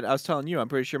dad. I was telling you, I'm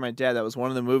pretty sure my dad. That was one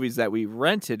of the movies that we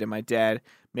rented, and my dad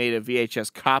made a VHS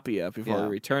copy of before Yeah. we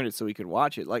returned it, so we could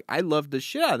watch it. Like I loved the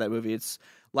shit out of that movie. It's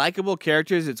likable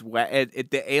characters. It's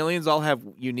the aliens all have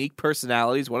unique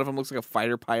personalities. One of them looks like a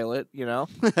fighter pilot. You know.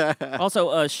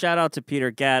 Also, shout out to Peter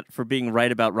Gatt for being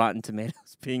right about Rotten Tomatoes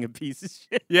being a piece of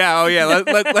shit. Yeah. Oh yeah.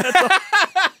 Let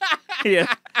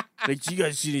Yeah. Like, you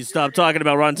guys need to stop talking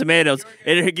about Rotten Tomatoes.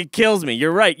 It kills me.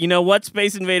 You're right. You know what?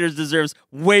 Space Invaders deserves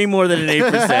way more than an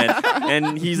 8%.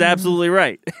 And he's absolutely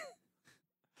right.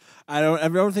 I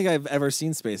don't think I've ever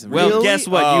seen Space Invaders. Well, guess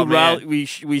what? Oh, man. We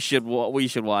should watch we it.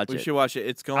 should watch it.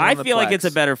 It's going. I on the feel like it's a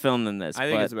Plex. better film than this. I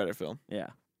think but, it's a better film. Yeah.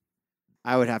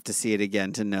 I would have to see it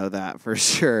again to know that for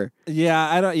sure. Yeah,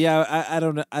 I don't. Yeah,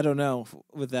 I don't know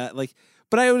with that. Like,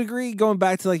 but I would agree. Going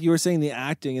back to like you were saying, the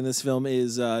acting in this film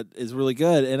is really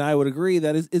good, and I would agree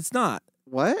that it's not.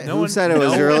 What? No Who one- said it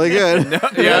was no- really good? No,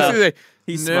 yeah, I was gonna say,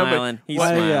 He's no, but smiling. He's what-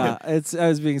 smiling. Yeah, it's. I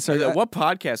was being sarcastic. What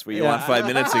podcast were you Yeah. on 5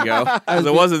 minutes ago? I was Because it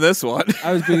being- wasn't this one.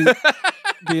 I was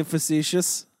being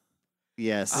facetious.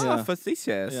 Yes. Oh, Yeah.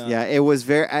 facetious. Yeah. Yeah, it was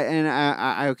very, and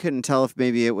I couldn't tell if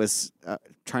maybe it was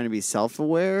trying to be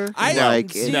self-aware. I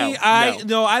like see. No, I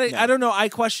no, I don't know. I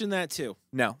question that too.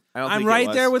 No, I don't. I'm think right it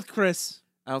was. there with Chris.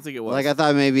 I don't think it was. like I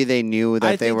thought maybe they knew I that they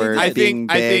think they were did. I being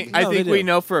think. I big. think. I No, they think we do.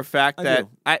 know for a fact I that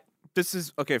do. This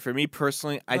is okay for me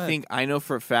personally. I Go ahead. think I know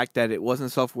for a fact that it wasn't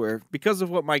self-aware because of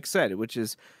what Mike said, which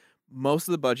is most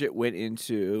of the budget went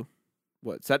into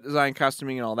set design,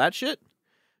 costuming, and all that shit.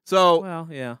 So Well,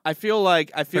 yeah. I feel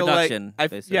like Production,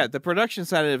 they said. yeah, the production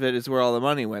side of it is where all the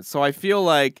money went. So I feel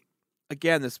like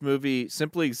again, this movie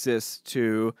simply exists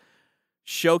to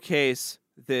showcase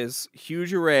this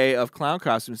huge array of clown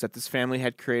costumes that this family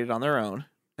had created on their own.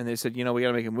 And they said, we got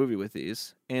to make a movie with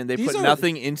these, and they These put are-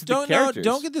 nothing into the characters.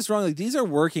 Don't get this wrong. Like these are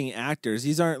working actors.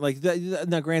 These aren't like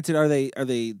now. Granted, are they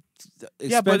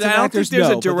yeah, but expensive I don't actors? think there's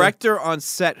No, a but they're- director on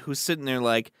set who's sitting there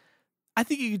like, I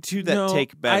think you could do that No,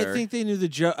 take better. I think they knew the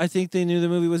joke. I think they knew the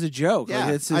movie was a joke. Yeah,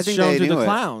 like it's I think shown they through the knew it.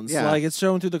 clowns. Yeah. Like it's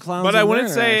shown through the clowns. but I and wouldn't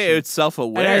their say actions. it's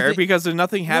self-aware think- because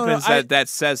nothing happens I- that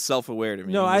says self-aware to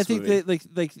me. No, in I this think movie. that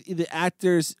like the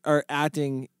actors are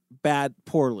acting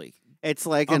poorly. It's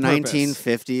like a On purpose.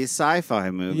 1950s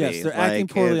sci-fi movie. Yes, they're acting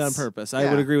poorly on purpose. I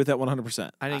would agree with that 100%.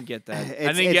 I didn't get that.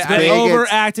 They're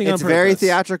overacting on It's purpose. very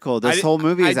theatrical. This whole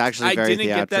movie is actually very theatrical. I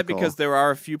didn't get that because there are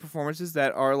a few performances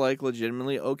that are like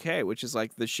legitimately okay, which is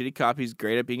like the shitty cop. He's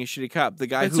great at being a shitty cop. The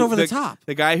guy It's over the top.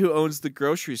 The guy who owns the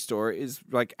grocery store is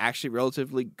like actually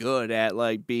relatively good at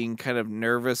like being kind of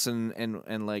nervous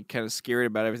and like kind of scared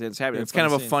about everything that's happening. It's kind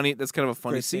of a funny. That's kind of a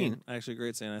funny Great scene. Actually,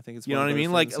 great scene. I think it's you know one what of I the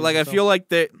mean. better Like I feel like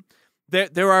that.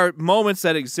 There are moments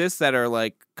that exist that are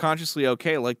like consciously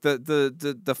okay, like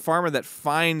the farmer that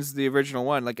finds the original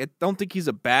one. Like I don't think he's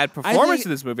a bad performance in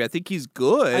this movie. I think he's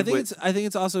good. I think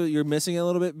it's also you're missing a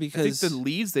little bit because I think the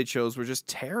leads they chose were just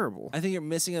terrible. I think you're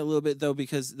missing it a little bit though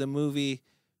because the movie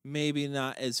maybe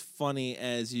not as funny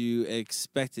as you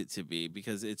expect it to be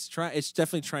because it's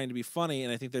definitely trying to be funny,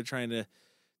 and I think they're trying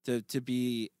to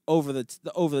be over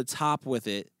the top with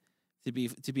it. To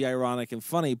be ironic and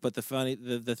funny, but the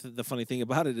funny thing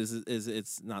about it is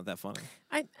it's not that funny.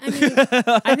 I mean,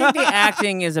 I think the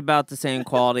acting is about the same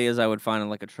quality as I would find in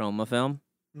like a trauma film.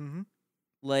 Mm-hmm.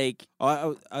 Like,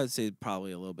 I would say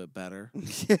probably a little bit better.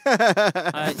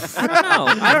 I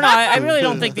don't know. I really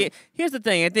don't think Here's the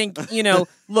thing. I think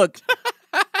look.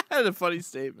 That's a funny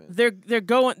statement.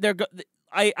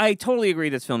 I totally agree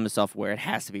this film is self-aware. It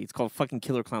has to be. It's called fucking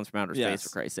Killer Clowns from Outer Space, for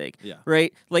Christ's sake. Yeah.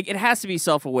 Right? Like, it has to be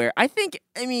self-aware. I think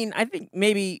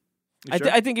maybe... Sure?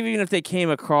 I think even if they came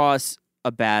across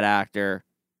a bad actor,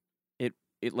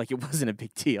 it wasn't a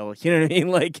big deal. You know what I mean?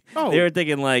 Like, they were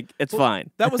thinking, like, it's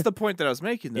fine. That was the point that I was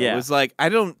making, though. Yeah. It was like,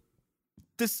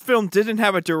 this film didn't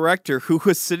have a director who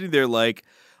was sitting there like,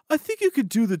 I think you could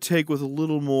do the take with a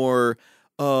little more...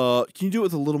 can you do it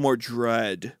with a little more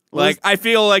dread? Like, I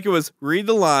feel like it was read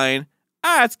the line.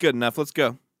 That's good enough. Let's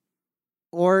go.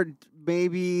 Or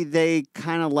maybe they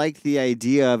kind of like the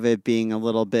idea of it being a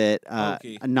little bit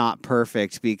not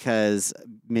perfect because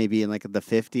maybe in like the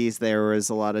 50s there was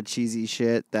a lot of cheesy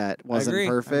shit that wasn't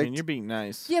perfect. I mean, you're being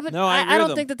nice. Yeah, but no, I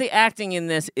don't think that the acting in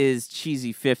this is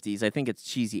cheesy 50s. I think it's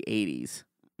cheesy 80s.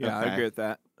 Yeah, I agree with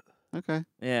that. Okay.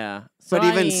 Yeah. But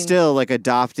even still, like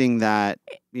adopting that,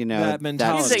 that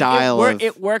mentality. style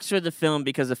it works for the film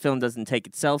because the film doesn't take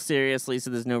itself seriously, so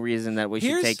there's no reason that we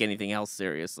should take anything else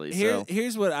seriously.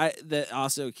 Here's what that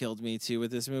also killed me too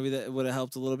with this movie that would have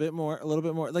helped a little bit more.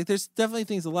 Like there's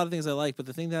definitely a lot of things I like, but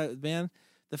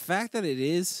the fact that it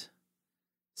is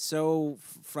so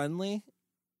friendly.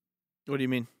 What do you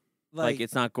mean? Like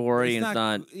it's not gory and it's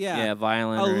not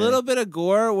violent. A little bit of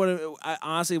gore I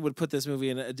honestly would put this movie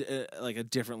in a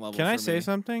different level. Can I say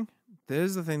something? This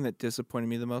is the thing that disappointed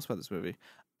me the most about this movie.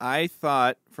 I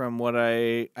thought from what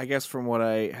I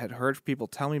had heard people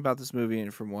tell me about this movie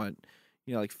and from what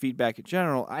like feedback in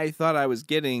general, I thought I was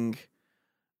getting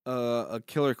a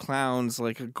Killer Klowns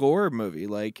like a gore movie.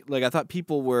 Like I thought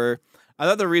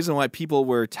the reason why people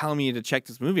were telling me to check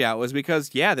this movie out was because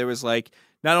there was like.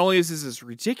 Not only is this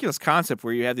ridiculous concept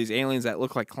where you have these aliens that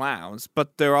look like clowns,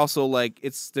 but they're also like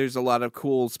there's a lot of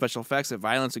cool special effects and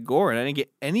violence and gore, and I didn't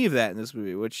get any of that in this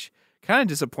movie, which kind of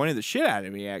disappointed the shit out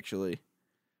of me, actually.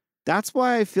 That's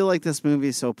why I feel like this movie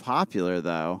is so popular,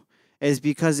 though, is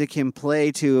because it can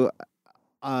play to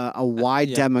a wide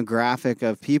demographic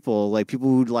of people, like people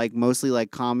who mostly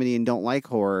like comedy and don't like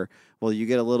horror. Well, you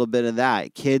get a little bit of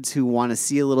that. Kids who want to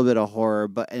see a little bit of horror,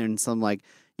 but in some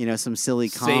some silly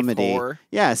comedy. Safe horror.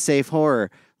 Yeah, safe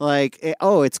horror.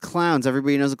 It's clowns.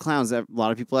 Everybody knows clowns. A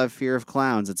lot of people have fear of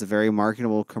clowns. It's a very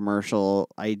marketable commercial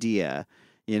idea.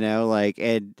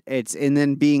 It's and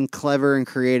then being clever and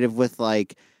creative with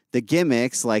the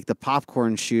gimmicks, like the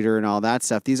popcorn shooter and all that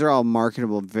stuff. These are all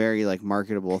marketable, very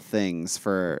marketable things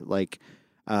for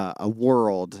a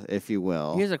world, if you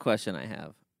will. Here's a question I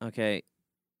have. Okay.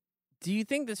 Do you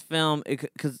think this film,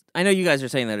 because I know you guys are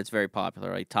saying that it's very popular,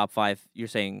 right? Top 5, you're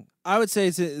saying. I would say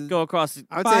go across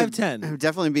 5, 10.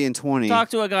 Definitely be in 20.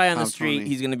 Talk to a guy on the street, 20.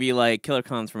 he's going to be like Killer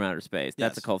Clowns from Outer Space.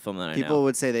 That's a cult film that I know. People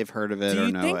would say they've heard of it or know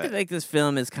it. Do you think that this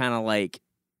film is kind of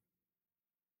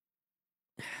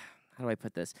how do I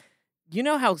put this? You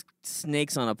know how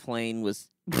Snakes on a Plane was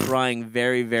trying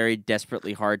very, very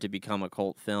desperately hard to become a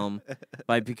cult film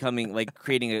by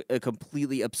creating a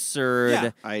completely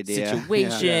absurd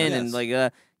situation and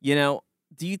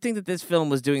do you think that this film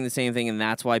was doing the same thing and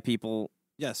that's why people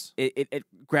it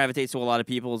gravitates to a lot of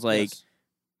people's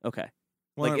okay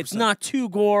 100%. It's not too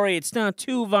gory, it's not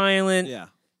too violent.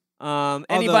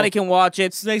 Anybody Although, can watch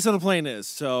it. Snakes on a Plane is,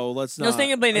 so let's not. No,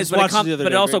 Snakes on a Plane is, but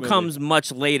it also comes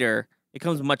much later It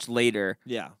comes much later.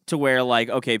 Yeah. To where like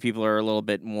okay, people are a little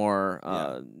bit more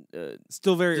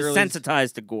still very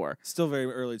desensitized to gore. Still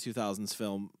very early 2000s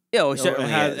film. Yeah, it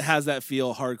certainly it has that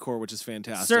feel hardcore, which is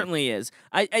fantastic. Certainly is.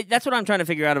 I that's what I'm trying to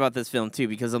figure out about this film too,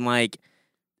 because I'm like,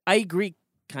 I agree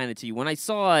kind of to you. When I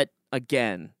saw it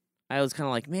again, I was kind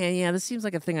of like, man, yeah, this seems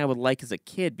like a thing I would like as a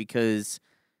kid because,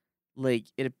 like,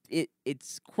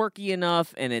 it's quirky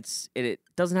enough and it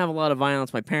doesn't have a lot of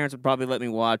violence. My parents would probably let me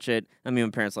watch it. I mean,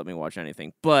 my parents let me watch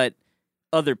anything, but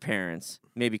other parents,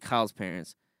 maybe Kyle's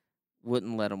parents,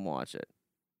 wouldn't let him watch it.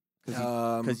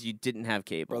 Because you didn't have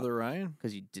cable. Brother Ryan?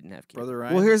 Because you didn't have cable. Brother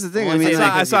Ryan? Well, here's the thing.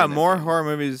 I saw more horror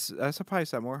movies. I probably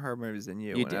saw more horror movies than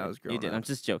you when I was growing up. You did. I'm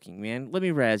just joking, man. Let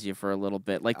me razz you for a little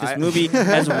bit. Like, this movie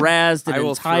has razzed an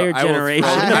entire generation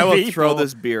I will people. throw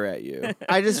this beer at you.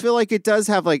 I just feel like it does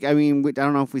have, like, I mean, I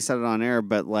don't know if we said it on air,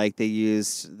 but, like, they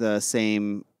used the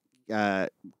same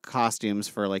costumes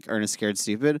for, like, Ernest Scared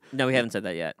Stupid. No, we haven't said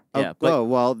that yet. Oh, Yeah, but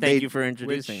well, thank you for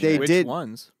introducing they it. did. Which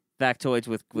ones? Factoids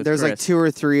with There's Chris. like two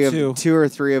or three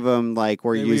of them like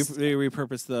were used. They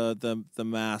repurposed the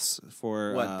mask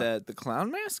for what the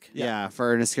clown mask? Yeah,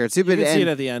 for Ernest Scared Stupid. You can see it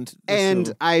at the end.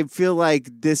 And I feel like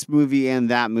this movie and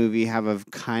that movie have a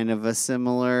kind of a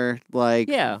similar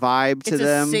vibe to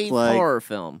them. It's a safe like, horror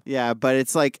film. Yeah, but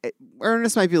it's like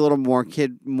Ernest might be a little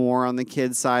more on the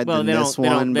kid side than this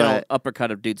one. They but don't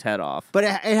uppercut a dude's head off. But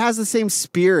it has the same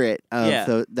spirit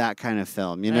of that kind of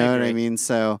film. You know what I mean?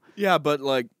 So yeah, but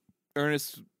like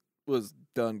Ernest was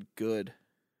done good.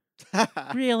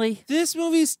 Really? This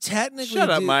movie's technically... Shut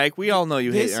up, Mike. We all know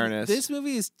you hate Ernest. This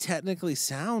movie is technically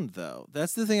sound, though.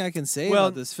 That's the thing I can say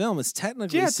about this film. It's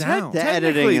technically sound. The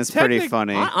editing is pretty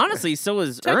funny. Honestly, so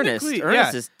is Ernest.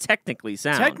 Ernest is technically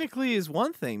sound. Technically is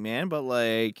one thing, man, but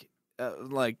like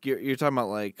you're talking about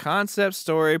like concept,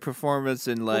 story, performance,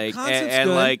 and like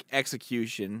and like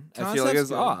execution. I feel like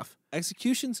it's off.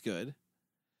 Execution's good.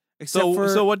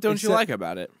 So what don't you like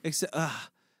about it?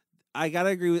 I gotta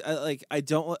agree with I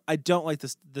don't like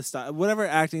the style, whatever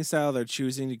acting style they're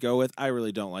choosing to go with. I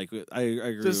really don't like it. I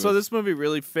agree. So this movie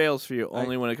really fails for you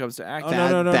only when it comes to acting.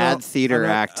 Bad theater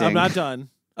acting. I'm not done.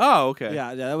 Oh, okay.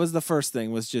 Yeah, that was the first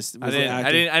thing.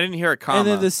 I didn't hear a comma. And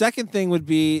then the second thing,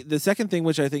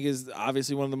 which I think is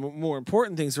obviously one of the more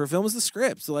important things for a film, is the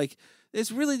script. So like, this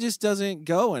really just doesn't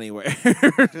go anywhere.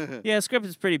 Yeah, script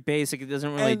is pretty basic. It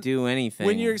doesn't really do anything.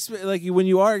 When you're when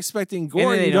you are expecting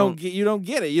gore, you don't get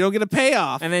it. You don't get a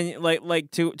payoff. And then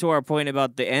like to our point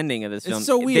about the ending of this film, it's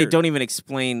so weird. They don't even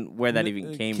explain where that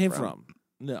even came from.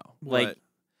 No, like.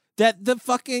 That the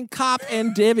fucking cop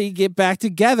and Debbie get back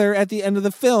together at the end of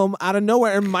the film out of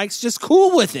nowhere, and Mike's just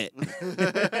cool with it.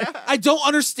 I don't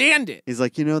understand it. He's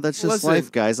like, that's just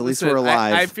life, guys. At least we're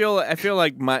alive. I feel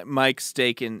like Mike's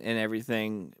stake in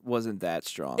everything wasn't that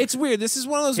strong. It's weird. This is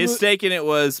one of those. His stake in it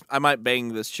was, I might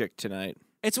bang this chick tonight.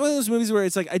 It's one of those movies where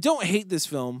it's like, I don't hate this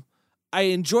film. I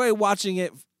enjoy watching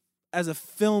it as a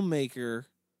filmmaker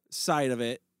side of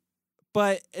it.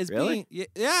 But as being,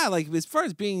 like as far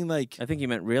as being like, I think you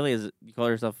meant really. As you call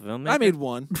yourself a filmmaker? I made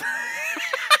one.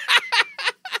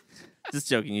 Just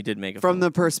joking. You did make a from film.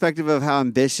 the perspective of how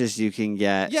ambitious you can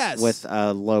get. With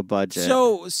a low budget.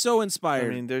 So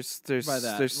inspired. I mean, there's by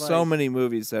that. There's so many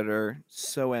movies that are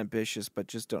so ambitious but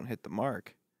just don't hit the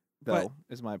mark. Though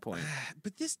is my point.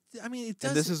 But this, I mean, it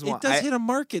does. This is it does hit a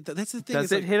market. That's the thing.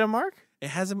 Does it hit a mark? It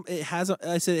has.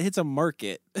 I said it hits a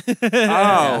market. It hits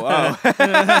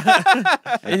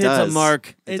a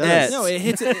mark. It does. No, it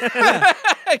hits.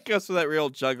 It goes for that real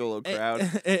juggalo crowd.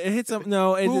 It hits a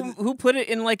no. Who put it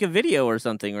in like a video or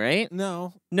something? Right?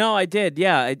 No, I did.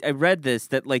 Yeah, I read this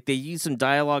that like they used some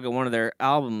dialogue in one of their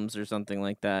albums or something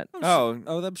like that.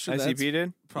 I'm sure ICP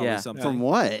did. Probably something. From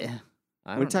what? What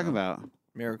are you talking about?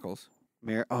 Miracles.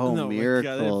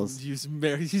 Miracles.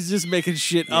 He's just making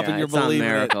shit up and you're it's not believing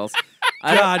miracles.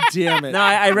 God damn it. No,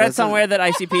 I read somewhere that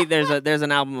ICP there's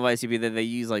an album of ICP that they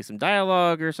use like some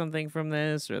dialogue or something from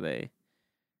this, or they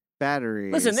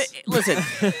batteries. Listen. we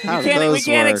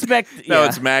can't work? expect. No,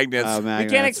 it's magnets.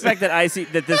 Magnets. We can't expect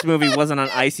that this movie wasn't on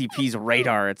ICP's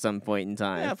radar at some point in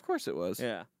time. Yeah, of course it was.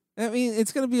 Yeah. I mean,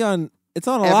 it's gonna be on. It's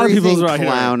on a lot of people's radar.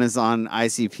 Clown is on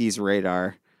ICP's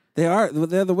radar. They're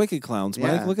the wicked clowns,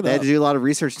 Mike. Yeah. Look it They up. had to do a lot of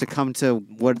research to come to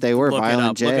what they were.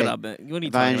 Violent J. Look it up. What are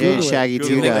you Violent talking J, about? Shaggy You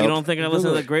 2 don't think I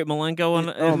listened to the Great Malenko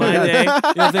in my day? You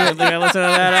don't think I listened to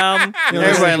that album?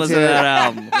 Everybody listened to that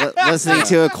album. Listening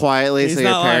to it quietly so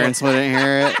your parents wouldn't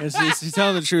hear it. He's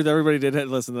telling the truth. Everybody did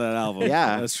listen to that album.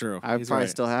 Yeah, that's true. I probably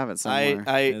still have it somewhere.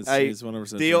 He's 100%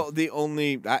 true. The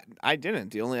only I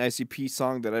didn't. The only ICP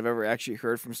song that I've ever actually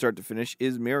heard from start to finish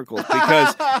is Miracles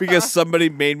because somebody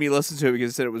made me listen to it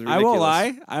because it said it was I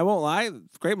ridiculous. won't lie.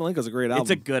 Great Malenko's a great album.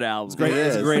 It's a good album. It's great.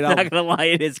 It's a great I'm album. not gonna lie,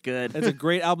 it is good. It's a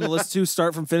great album to listen to,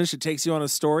 start from finish. It takes you on a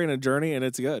story and a journey, and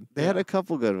it's good. They had a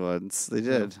couple good ones. They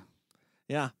did.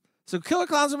 Yeah. So Killer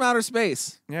Clowns from Outer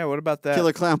Space. Yeah, what about that?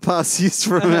 Killer Clown Posse's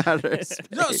from outer space.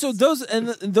 No, so those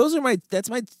are my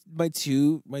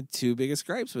two biggest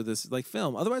gripes with this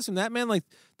film. Otherwise, from that, man, like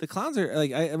the clowns are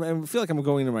like I feel like I'm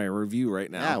going into my review right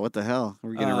now. Yeah, what the hell? Are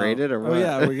we gonna rate it or what? Oh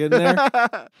yeah, we're getting there.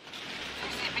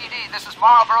 CCPD, this is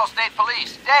Marlboro State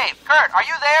Police. Dave, Kurt, are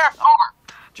you there?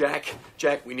 Over.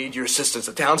 Jack, we need your assistance.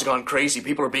 The town's gone crazy.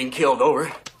 People are being killed. Over.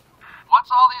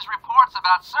 What's all these reports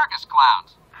about circus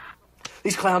clowns?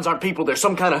 These clowns aren't people. They're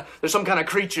some kind of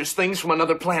creatures, things from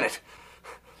another planet.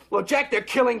 Look, Jack, they're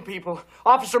killing people.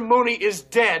 Officer Mooney is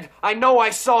dead. I know I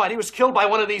saw it. He was killed by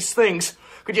one of these things.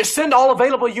 Could you send all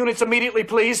available units immediately,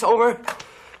 please? Over.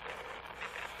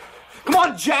 Come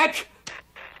on, Jack!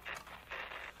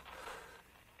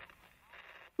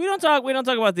 We don't talk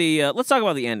about the. Let's talk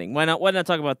about the ending. Why not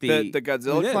talk about the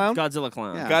Godzilla clown? Godzilla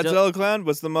clown. Yeah. Godzilla clown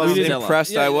was the most Godzilla.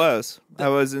 impressed Yeah, I was. I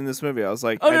was in this movie. I was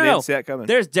like, Oh, I no, didn't see that coming.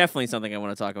 There's definitely something I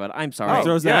want to talk about. I'm sorry. Oh,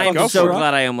 throws that I'm fucking so truck?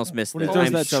 glad I almost missed When he it. throws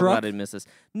I'm that so truck? glad I missed this.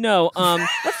 No,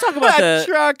 let's talk about That the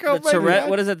truck, oh my Tourette. God.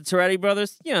 What is it? The Tourette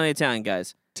brothers? You know, the Italian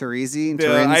guys. Terezi and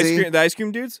The ice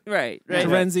cream dudes? Right.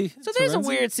 Terenzi. So there's a Terenzi?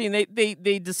 weird scene.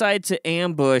 They decide to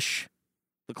ambush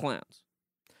the clowns.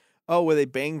 Oh, where they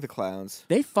bang the clowns.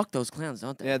 They fuck those clowns,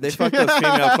 don't they? Yeah, they fuck those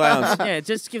female clowns. Yeah,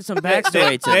 just give some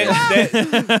backstory to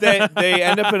this. They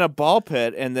end up in a ball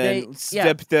pit, and then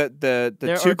the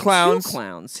There two are clowns, two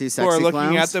clowns Two who sexy are looking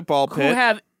clowns. at the ball who pit.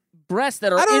 have breasts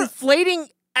that are inflating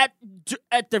at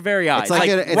their very eyes. like right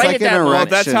an at that erection. moment.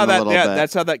 That's how a that. little Yeah, bit.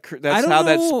 that's how that. I That's don't how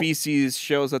that know- species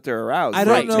shows that they're aroused. I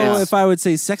don't Right, know yes. if I would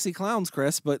say sexy clowns,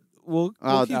 Chris, but we'll keep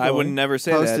I would going. never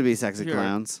say Supposed that. to be sexy Sure.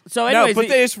 clowns. So, No, anyways, but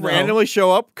they just randomly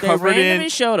show up, they covered randomly in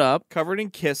showed up. covered in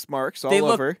kiss marks all They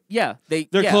look, over. yeah, Their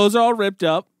yeah. clothes are all ripped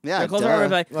up. Yeah, Their clothes are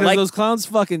duh. ripped. Because those clowns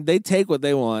they take what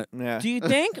they want. Yeah. Do you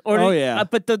think? Or Oh, do- yeah.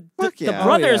 but the Fuck yeah.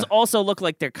 brothers Oh, yeah. also look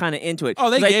like they're kind of into it. Oh,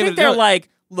 they 'Cause I gave think it- they're no. like,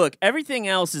 look, everything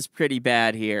else is pretty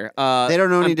bad here. They don't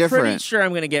know any I'm pretty different. sure I'm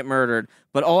going to get murdered,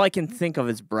 but all I can think of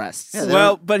is breasts. Yeah, they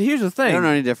Well, but here's the They thing: don't know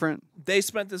any different. they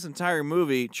spent this entire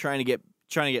movie trying to get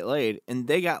laid, and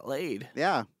they got laid.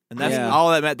 Yeah. And that's Yeah.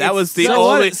 all that meant. That was the so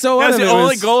what- only. so what that's if the it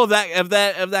only was- goal of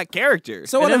that character.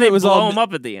 So And what then if they it was blow all them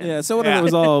up at the end. Yeah, so what if Yeah. it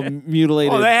was all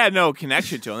mutilated? Well, they had no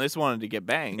connection to him. They just wanted to get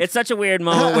banged. It's such a weird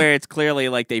moment where it's clearly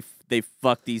like they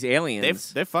fuck these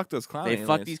aliens. they fucked those clowns. They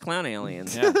fuck these clown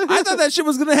aliens. Yeah. I thought that shit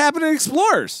was gonna happen in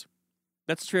Explorers.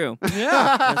 That's true.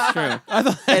 Yeah, That's true. I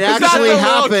thought It actually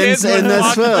happens in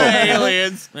this film.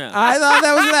 Aliens. Yeah. I thought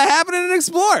that was gonna happen in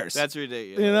Explorers. That's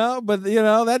ridiculous. But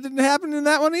that didn't happen in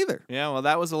that one either. Yeah, well,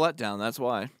 that was a letdown. That's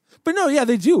why. But no, yeah,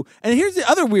 they do. And here's the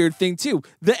other weird thing too: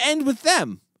 the end with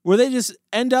them, where they just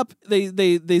end up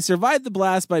they survived the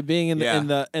blast by being in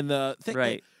the thing.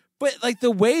 Right. But like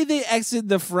the way they exit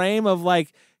the frame of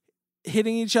like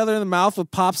hitting each other in the mouth with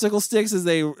popsicle sticks as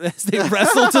they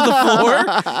wrestle to the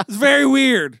floor, it's very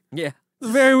weird. Yeah. It's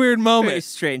a very weird Very moment.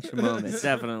 strange moment,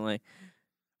 definitely.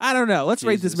 I don't know. Let's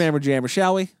rate this Jesus. Mammer Jammer,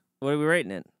 shall we? What are we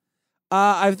rating it?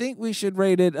 I think we should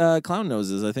rate it clown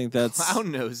noses. I think that's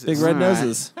Clown noses. big red All right.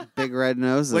 noses. Big red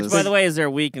noses. Which, by the way, is their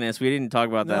weakness. We didn't talk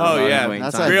about that. No. at Oh all yeah, point in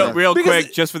That's time. what I real Because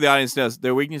quick, just for the audience knows,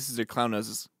 their weaknesses are clown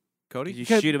noses. Cody, You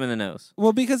shoot him in the nose.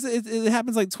 Well, because it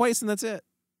happens like twice and that's it.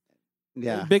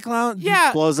 Yeah. Big clown.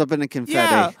 Yeah. Blows up into confetti.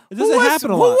 Yeah, It doesn't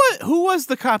happen a lot. Who was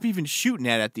the cop even shooting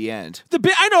at the end?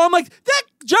 I know. I'm like, that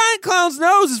giant clown's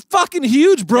nose is fucking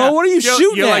huge, bro. Yeah. What are you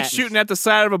shooting You're at? like shooting at the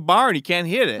side of a barn. You can't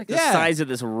hit it. The Yeah. size of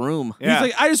this room. Yeah.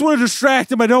 He's like, I just want to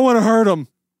distract him. I don't want to hurt him.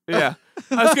 Yeah.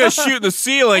 I was gonna shoot the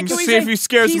ceiling to Can we see say if he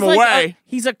scares he's him like away.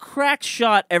 He's a crack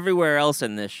shot everywhere else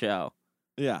in this show.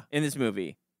 Yeah. In this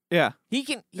movie. Yeah. He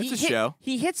can. It's a show.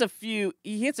 He hits a few.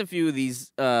 He hits a few of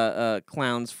these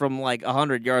clowns from like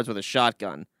 100 yards with a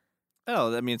shotgun,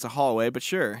 Oh, I mean it's a hallway, but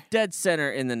sure. dead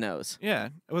center in the nose. Yeah,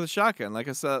 with a shotgun, like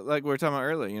I said, like we were talking about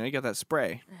earlier. You know, you got that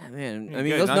spray. Ah, man, Yeah, I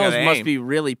mean good. those Now I gotta noses must aim. be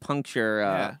really puncture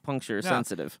No.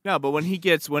 sensitive. No, but when he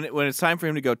gets when it's time for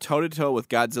him to go toe to toe with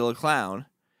Godzilla Clown,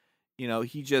 you know,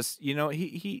 he just he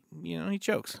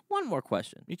chokes. One more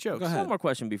question. He chokes. Go ahead. One more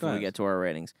question before Go we ahead. get to our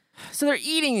ratings. So they're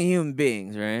eating human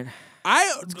beings, right?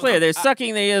 It's Clear. They're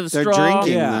sucking. They have They're straw.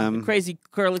 drinking Yeah. them. Crazy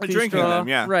curly They're Q drinking straw. them,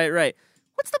 yeah. Right.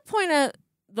 What's the point of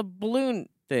the balloon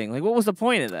thing? Like, what was the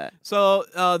point of that? So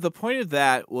the point of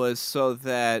that was so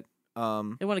that They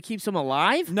want to keep some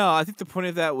alive? no, I think the point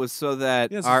of that was so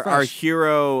that Yeah, it's our fresh.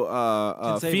 hero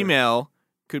Can save her. female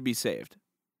could be saved.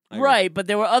 I agree. Right, but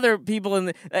there were other people in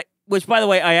the. Which, by the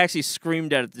way, I actually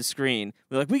screamed at the screen.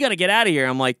 We're like, we got to get out of here.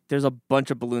 I'm like, there's a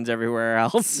bunch of balloons everywhere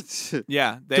else.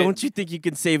 Yeah. Don't you think you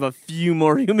can save a few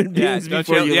more human beings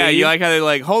before you leave? Yeah, you like how they're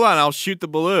like, hold on, I'll shoot the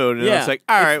balloon. And it's like,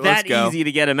 all right, let's go. That easy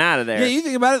to get him out of there. Yeah, you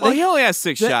think about it. Well, he only has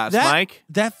 6 shots, Mike.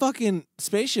 That fucking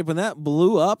spaceship, when that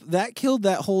blew up, that killed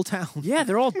that whole town. Yeah,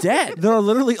 they're all dead. They're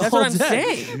literally That's all what I'm dead.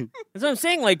 saying. That's what I'm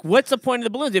saying. Like, what's the point of the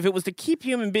balloons? If it was to keep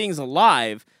human beings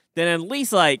alive, then at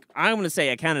least, like, I'm going to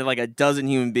say I counted like a dozen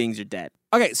human beings are dead.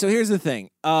 Okay, so here's the thing.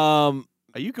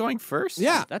 Are you going first?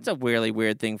 Yeah. That's a really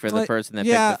weird thing for the Like, person that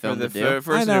yeah. picked the film For to the do.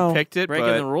 person who picked it, Breaking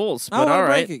but the rules, I but want all to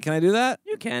right. break it. Can I do that?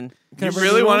 You can. Can I You break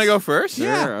really the want to rules? go first?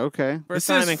 Yeah. Sure, okay. First This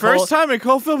time is in first Cole- time in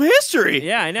Cole film history.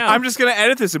 Yeah, I know. I'm just going to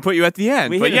edit this and put you at the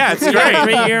end. We But hit yeah, a it's great.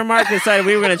 3-year mark. Decided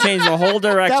we were going to change the whole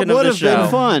direction That of would the have show.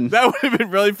 been fun. That would have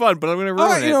been really fun, but I'm going to ruin All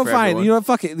right, it. you know, for fine. everyone. You know what?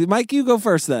 Fuck it. Mike, you go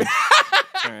first then.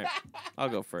 All right, I'll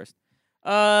go first.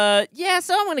 Yeah,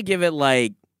 so I'm going to give it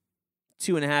like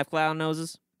 2.5 clown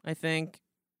noses, I think.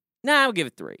 Nah, I'll give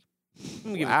it 3. I'm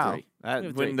going to give it 3.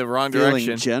 That went in the wrong Feeling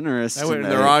direction. generous. That went in the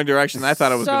tonight. wrong direction. I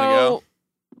thought it was going to go.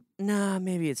 Nah,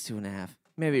 maybe it's 2.5.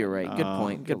 Maybe you're right. Good Oh,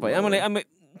 point. Good good point. lord. I'm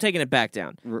taking it back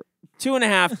down.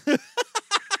 2.5.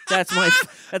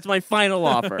 That's my final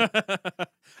offer. Wait,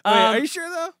 are you sure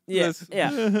though? Yeah,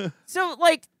 yeah. So,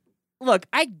 like, look,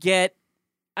 I get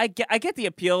the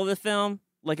appeal of the film.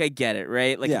 Like, I get it,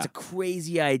 right? Like, it's a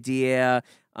crazy idea.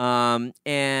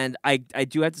 And I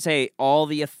do have to say, all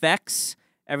the effects,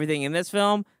 everything in this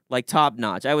film, like, top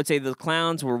notch. I would say the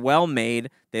clowns were well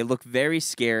made. They look very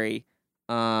scary.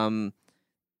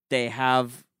 They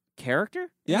have character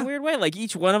in a weird way. Like,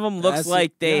 each one of them looks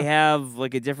like they have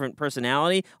like a different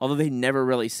personality, although they never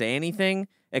really say anything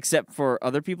except for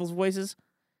other people's voices.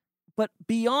 But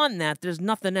beyond that, there's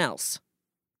nothing else.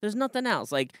 There's nothing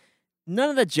else. Like, none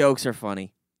of the jokes are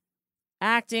funny.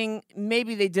 Acting,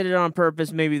 maybe they did it on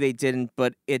purpose, maybe they didn't,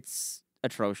 but it's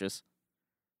atrocious.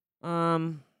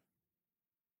 I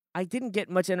didn't get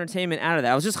much entertainment out of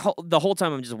that. I was just the whole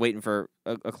time I'm just waiting for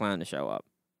a clown to show up.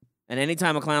 And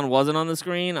anytime a clown wasn't on the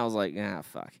screen, I was like,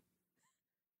 fuck.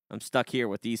 I'm stuck here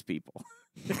with these people.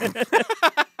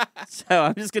 So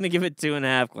I'm just going to give it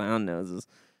 2.5 clown noses.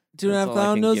 2.5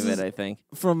 clown noses? Give it, I think.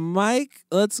 From Mike,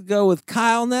 let's go with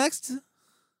Kyle next.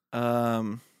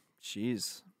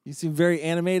 Jeez. You seemed very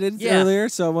animated earlier,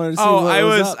 so I wanted to see Oh, what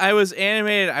was up. I was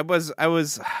animated. I was. I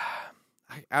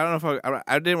don't know if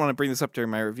I didn't want to bring this up during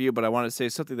my review, but I wanted to say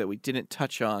something that we didn't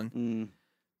touch on.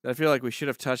 That I feel like we should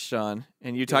have touched on.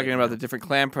 And you talking about the different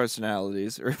clan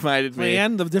personalities reminded me.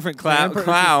 The different clown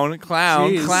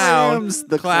personalities.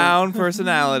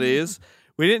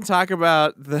 We didn't talk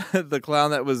about the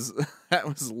clown that was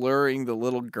luring the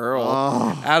little girl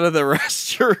out of the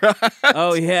restaurant.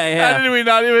 Oh yeah. How did we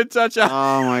not even touch on?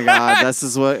 Oh my god, this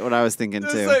is what I was thinking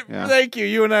too. Like, yeah. Thank you.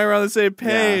 You and I were on the same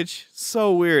page.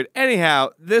 So weird. Anyhow,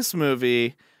 this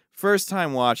movie, first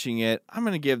time watching it, I'm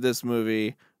gonna give this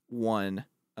movie 1.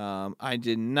 I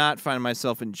did not find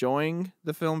myself enjoying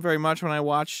the film very much when I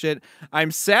watched it. I'm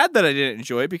sad that I didn't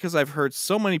enjoy it because I've heard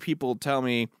so many people tell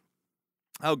me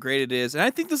how great it is. And I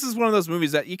think this is one of those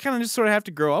movies that you kind of just sort of have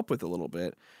to grow up with a little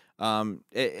bit.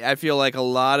 I feel like a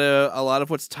lot of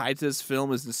what's tied to this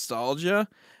film is nostalgia.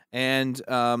 And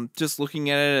just looking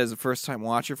at it as a first-time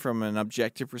watcher from an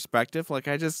objective perspective, like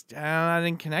I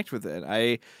didn't connect with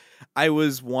it. I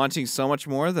was wanting so much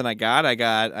more than I got. I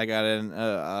got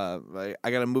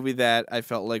a movie that I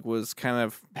felt like was kind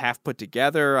of half put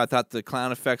together. I thought the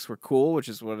clown effects were cool, which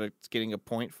is what it's getting a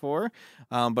point for.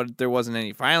 But there wasn't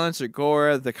any violence or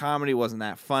gore. The comedy wasn't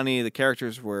that funny. The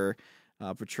characters were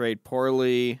portrayed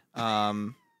poorly.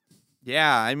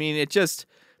 Yeah, I mean, it just.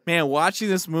 Man, watching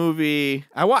this movie,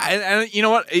 and you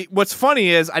know what? What's funny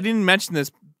is I didn't mention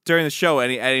this during the show at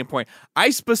any point.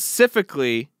 I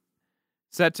specifically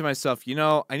said to myself,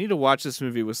 I need to watch this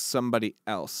movie with somebody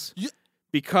else.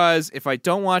 Because if I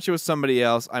don't watch it with somebody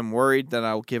else, I'm worried that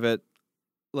I'll give it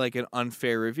like an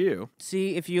unfair review.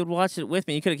 See, if you had watched it with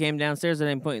me, you could have came downstairs at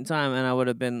any point in time, and I would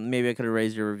have been. Maybe I could have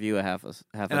raised your review a half.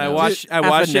 And I watched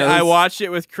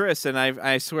it with Chris, and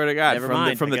I swear to God,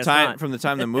 from the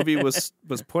time the movie was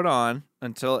put on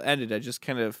until it ended, I just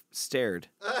kind of stared,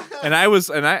 and I was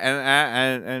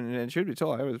and truth be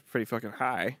told, I was pretty fucking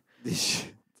high,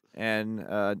 and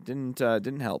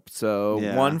didn't help. So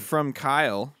 1 from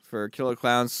Kyle for Killer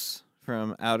Klowns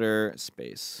from Outer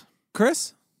Space.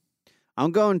 Chris?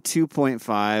 I'm going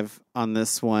 2.5 on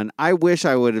this one. I wish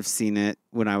I would have seen it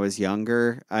when I was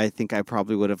younger. I think I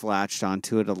probably would have latched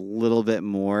onto it a little bit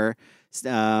more.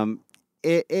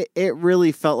 It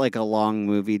really felt like a long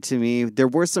movie to me. There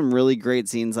were some really great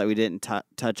scenes that we didn't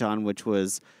touch on, which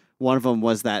was one of them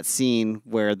was that scene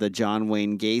where the John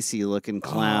Wayne Gacy looking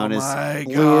clown is my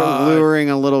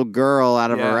luring a little girl out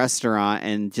of a restaurant,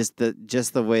 and just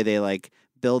the way they like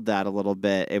build that a little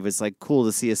bit, it was like cool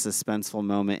to see a suspenseful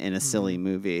moment in a silly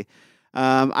movie.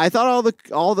 I thought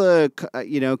all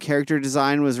the character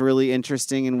design was really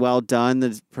interesting and well done.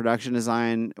 The production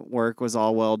design work was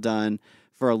all well done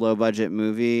for a low budget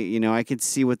movie. You know, I could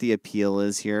see what the appeal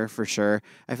is here for sure.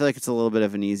 I feel like it's a little bit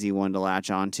of an easy one to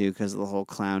latch onto because of the whole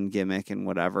clown gimmick and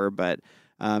whatever. But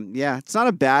it's not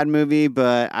a bad movie,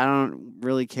 but I don't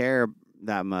really care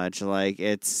that much. Like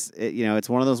it's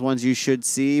one of those ones you should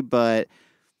see, but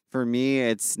for me,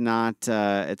 it's not.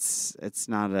 It's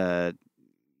not a.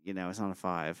 It's not a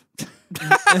 5.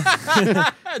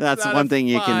 That's one thing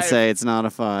you can say. It's not a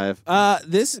 5.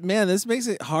 This makes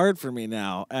it hard for me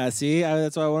now. See,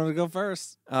 that's why I wanted to go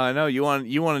first. I know you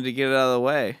wanted to get it out of the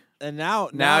way, and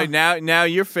now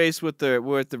you're faced with the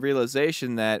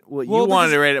realization that you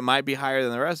wanted to rate it might be higher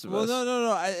than the rest of us. Well,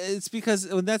 no. It's because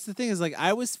that's the thing is like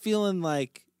I was feeling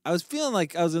like I was going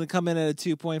to come in at a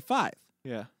 2.5.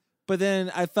 Yeah. But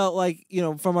then I felt like,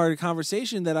 from our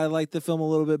conversation that I liked the film a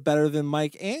little bit better than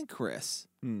Mike and Chris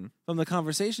from the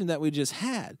conversation that we just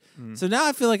had. So now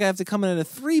I feel like I have to come in at a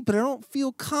 3, but I don't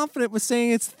feel confident with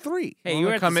saying it's 3. Hey,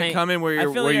 you come in where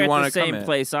you want to come in. Same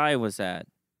place I was at.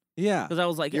 Yeah. Because I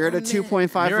was like, you're at a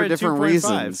 2.5 for different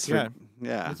reasons.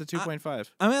 Yeah. It's a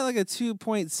 2.5. I'm at like a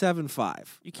 2.75.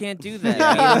 You can't do that.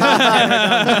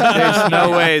 There's no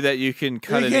way that you can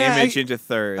cut an image into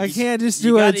thirds. I can't just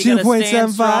do a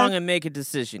 2.75 and make a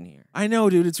decision here. I know,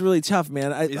 dude. It's really tough,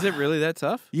 man. Is it really that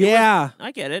tough? Yeah.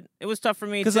 I get it. It was tough for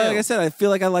me, because too. like I said, I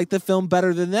feel like I like the film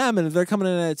better than them, and if they're coming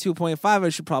in at a 2.5, I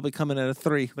should probably come in at a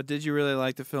 3. But did you really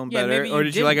like the film better, or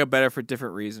did you like it better for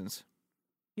different reasons?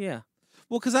 Yeah.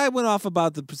 Well, because I went off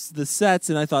about the sets,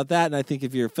 and I thought that, and I think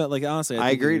if you're honestly, I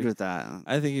agreed with that.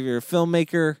 I think if you're a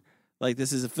filmmaker, like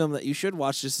this is a film that you should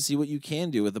watch just to see what you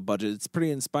can do with a budget. It's pretty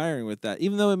inspiring with that,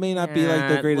 even though it may not be like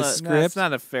the greatest script. It's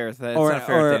not a fair thing. It's not a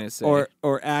fair thing to say.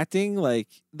 Or acting, like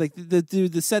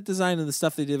the set design and the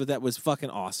stuff they did with that was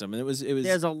fucking awesome, and it was.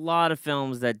 There's a lot of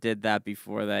films that did that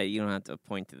before that. You don't have to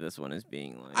point to this one as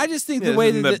being like. I just think the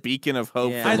way that the beacon of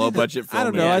hope for low budget filmmakers. I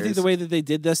don't know. I think the way that they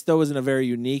did this though was in a very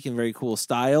unique and very cool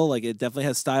style. Like it definitely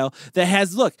has style that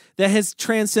has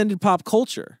transcended pop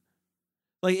culture.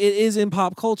 Like it is in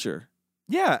pop culture.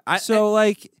 Yeah. That's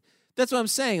what I'm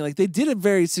saying. Like they did a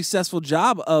very successful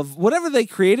job of whatever they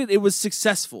created. It was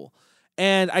successful.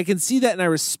 And I can see that, and I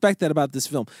respect that about this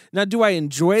film. Now, do I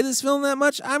enjoy this film that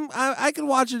much? I could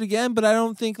watch it again, but I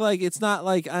don't think it's not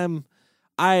like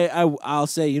I'll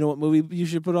say, you know what movie you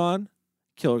should put on?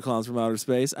 Killer Klowns from Outer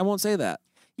Space. I won't say that.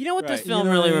 You know what this film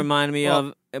really reminded me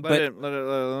of? Let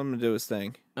him do his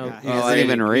thing. Oh, he hasn't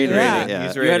even rated it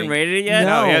yet. You hadn't rated it yet?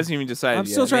 No, he hasn't even decided I'm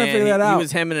still trying to figure that out. He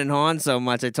was hemming and hawing so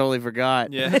much, I totally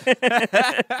forgot. Yeah.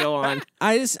 Go on.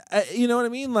 You know what I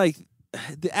mean? Like,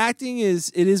 the acting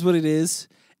is what it is.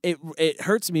 It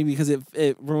hurts me because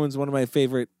it ruins one of my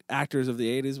favorite actors of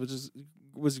the 80s, which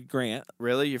was Grant.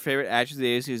 Really? Your favorite actor of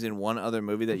the 80s is in one other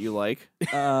movie that you like?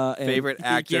 Favorite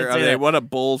actor? What a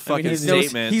bold fucking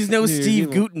statement. He's no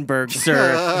Steve Gutenberg,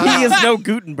 sir. He is no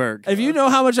Gutenberg. If you know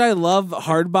how much I love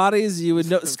hard bodies, you would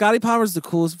know Scotty Palmer's the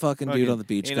coolest fucking dude on the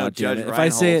beach. God damn it. If I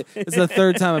say it, it's the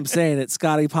third time I'm saying it.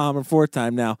 Scotty Palmer, 4th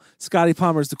time now. Scotty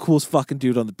Palmer's the coolest fucking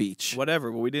dude on the beach.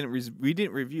 Whatever, but we didn't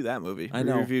review that movie. I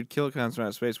know. We reviewed Killer Klowns from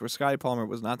Outer Space, where Scotty Palmer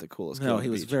was not the coolest. No, he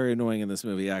was very annoying in this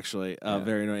movie, actually.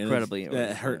 Very annoying. Incredibly.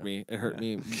 It hurt me. It hurt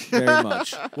me very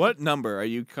much. What number are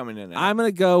you coming in at? I'm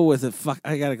gonna go with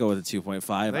I gotta go with a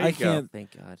 2.5. I can't.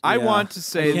 Thank God. I want to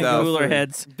say though, cooler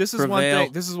heads. This is one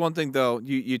thing. This is one thing though.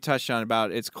 You touched on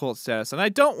about its cult status, and I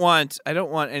don't want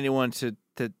anyone to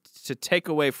take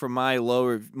away from my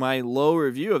low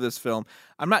review of this film.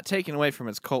 I'm not taking away from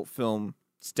its cult film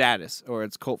status or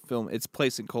its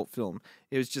place in cult film.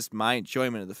 It was just my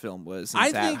enjoyment of the film was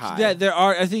I that think high. that there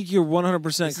are. I think you're 100%.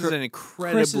 This is an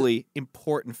incredibly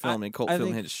important film in cult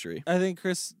film industry. I think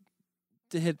Chris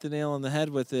to hit the nail on the head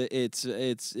with it. It's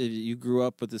you grew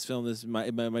up with this film. This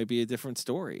might be a different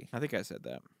story. I think I said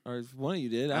that, or one of you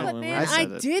did. I don't remember. Man, I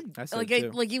did. I said it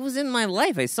too. Like it was in my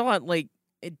life. I saw it. Like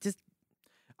it just.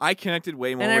 I connected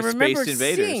way more and with I remember Space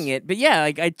Invaders. seeing it, but yeah,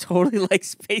 like I totally like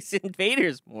Space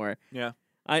Invaders more. Yeah.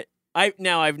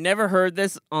 I've never heard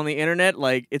this on the internet.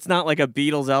 Like, it's not like a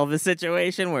Beatles Elvis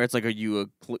situation where it's like, are you a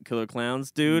Killer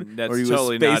Klowns dude? That's or are you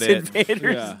totally a Space not it.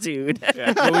 Invaders dude?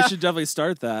 Yeah. Well, we should definitely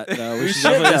start that. We should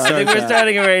I definitely start think we're that.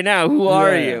 starting it right now. Who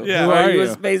are you? Yeah. Who Are are you? you?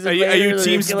 A Space Are Invaders? you or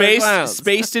Team Killer Klowns?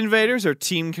 Spaced Invaders or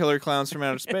Team Killer Clowns from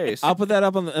Outer Space? I'll put that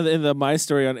up in the My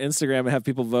Story on Instagram and have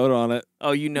people vote on it.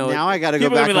 Oh, you know. Now I got to go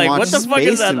People are back gonna and be like, watch what the fuck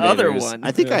is Space that other Invaders. one?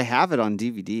 I think I have it on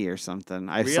DVD or something.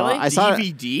 I saw it.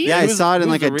 DVD? Yeah, I saw it in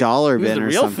like a dollar who's bin the or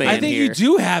real something. fan I think here? you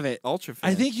do have it. Ultra fan.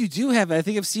 I think you do have it. I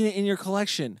think I've seen it in your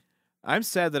collection. I'm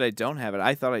sad that I don't have it.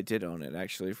 I thought I did own it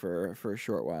actually for a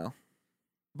short while.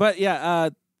 But yeah,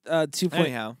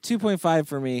 2.5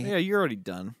 for me. Yeah, you're already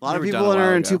done. A lot of You were people done a while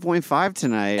are in ago. 2.5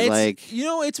 tonight. It's, like, you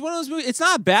know, it's one of those movies. It's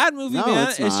not a bad movie, No, man.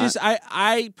 it's It's not. just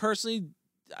I personally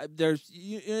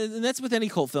and that's with any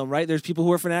cult film, right? There's people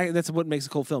who are fanatics. That's what makes a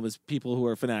cult film is people who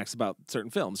are fanatics about certain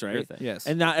films, right? Yes.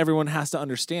 And not everyone has to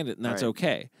understand it, and that's Right.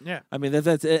 okay. Yeah. I mean,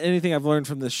 that's anything I've learned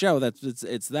from this show.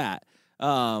 It's that.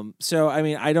 So I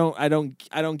mean, I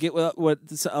don't get what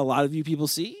a lot of you people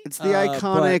see. it's the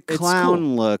iconic but it's clown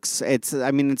cool. looks. It's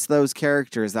those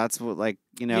characters. That's what, like,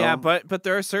 you know. Yeah, but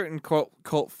there are certain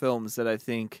cult films that I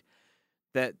think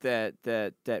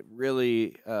that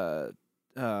really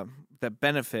that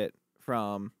benefit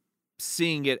from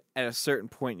seeing it at a certain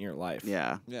point in your life.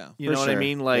 Yeah. Yeah. You For know what I sure.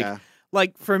 mean? Like Yeah.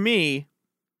 like for me,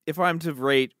 if I'm to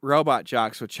rate Robot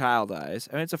Jocks with child eyes,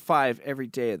 I mean it's a 5 every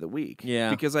day of the week.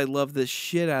 Yeah. Because I love the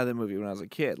shit out of the movie when I was a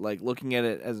kid. Like looking at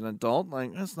it as an adult,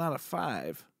 like that's not a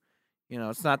 5. You know,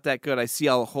 it's not that good. I see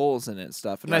all the holes in it and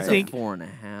stuff. And I It's think a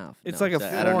 4.5. it's No, like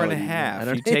a I don't 4.5.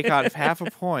 know. You take out half a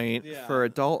point Yeah. for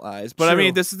adult eyes. But I True.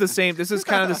 mean, this is the same. This is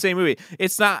kind of the same movie.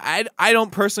 It's not. I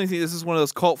don't personally think this is one of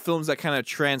those cult films that kind of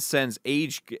transcends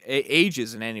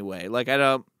ages in any way. Like I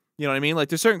don't. You know what I mean? Like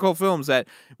there's certain cult films that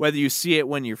whether you see it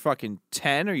when you're fucking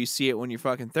 10 or you see it when you're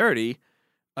fucking 30,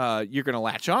 you're gonna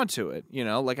latch onto it. You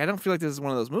know, like I don't feel like this is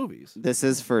one of those movies. This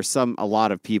is for a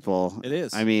lot of people. It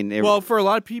is. I mean, Well, for a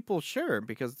lot of people, sure,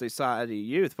 because they saw it at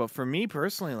youth. But for me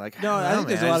personally, like No, I I don't think know,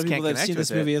 there's man, a I lot just of people can't that have seen connect this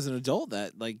with it. movie as an adult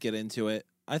that like get into it.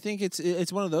 I think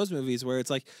it's one of those movies where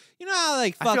it's like, you know how,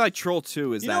 like, fuck, I feel like Troll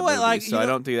 2 is you that know what, movie, like, so you I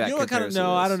know- don't do that You know what kind of comparison.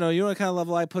 no, I don't know. You know what kind of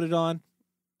level I put it on,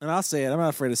 and I'll say it. I'm not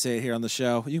afraid to say it here on the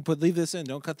show. You can leave this in.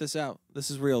 Don't cut this out. This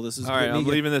is real. This is All right, me I'm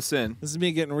leaving this in. This is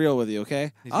me getting real with you.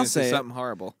 Okay, He's I'll gonna say say it. something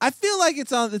horrible. I feel like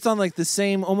it's on like the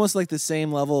same, almost like the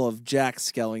same level of Jack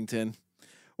Skellington,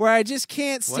 where I just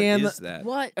can't stand What is that?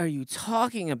 What are you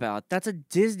talking about? That's a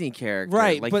Disney character.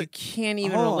 Right, Like but you can't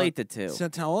even hold on. relate the two. So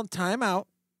time out.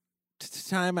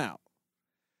 Time out.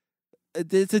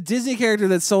 It's a Disney character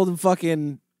that's sold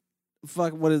in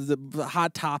what is the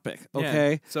Hot Topic?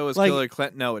 Okay, Yeah. So is Like- Killer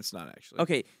Clinton? No, it's not actually.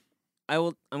 Okay,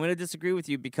 I'm going to disagree with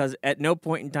you because at no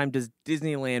point in time does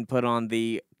Disneyland put on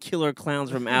the Killer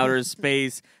Clowns from Outer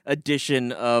Space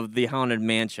edition of the Haunted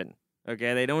Mansion.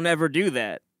 Okay, they don't ever do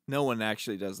that. No one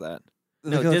actually does that. The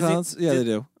No, Killer Disney- Clowns? Yeah, they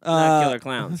do. Not Killer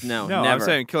Clowns. No, No, never. I'm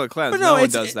saying Killer Clowns. But no one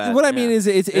it's, does that. What I mean is,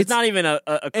 It's not even a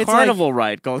it's carnival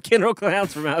ride called Killer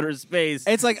Clowns from Outer Space.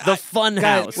 It's like the Fun guys,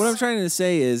 House. What I'm trying to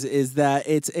say is that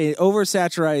it's an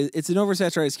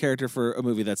oversaturated character for a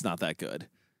movie that's not that good.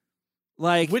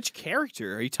 Like Which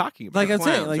character are you talking about? like I'm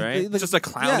saying, clowns, like, right? like Just a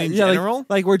clown in like- general?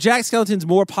 like where Jack Skellington's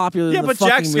more popular. Yeah, than but the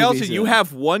Jack fucking Skellington, movies you in.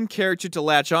 have one character to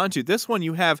latch onto. This one,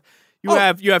 you have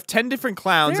 10 different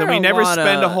clowns, There and we are a never lot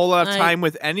spend a of- whole lot of time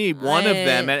with any one of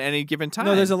them at any given time.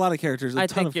 No, there's a lot of characters. A I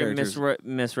ton think of you're characters.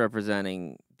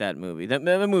 misrepresenting that movie. That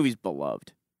the movie's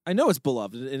beloved, I know it's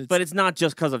beloved, and but it's not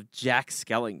just because of Jack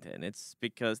Skellington. It's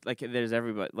because like there's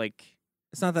everybody. Like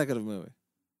it's not that good of a movie.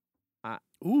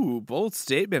 Ooh, bold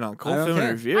statement on I Cold don't Film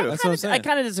care. Review. That's what I'm saying. I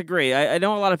kind of disagree. I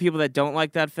know a lot of people that don't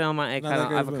like that film. Not that great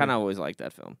of a I've movie. kind of always liked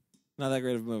that film, Not that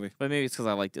great of a movie. but maybe it's because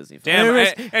I like Disney films. Damn,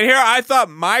 Anyways- and here I thought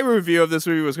my review of this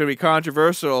movie was going to be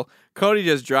controversial. Cody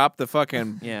just dropped the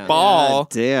fucking Yeah. ball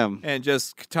Damn. and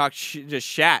just talked just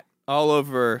shat all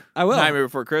over I will. Nightmare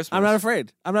Before Christmas. I'm not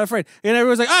afraid. I'm not afraid. And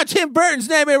everyone's like, "Oh, Tim Burton's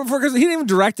Nightmare Before Christmas." He didn't even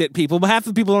direct it, people. But half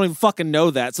the people don't even fucking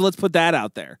know that. So let's put that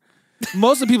out there.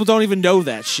 Most of the people don't even know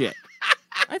that shit.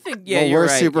 I think Well, you're we're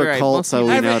right, super you're right. cult, Most so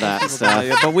people- we know that people stuff. don't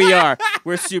know, but we are.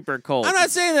 We're super cold. I'm not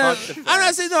saying that. I'm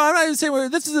not saying no. I'm not even saying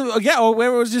this is we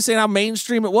were just saying how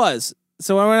mainstream it was.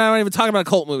 So we're not even talking about a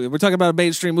cult movie. We're talking about a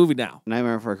mainstream movie now.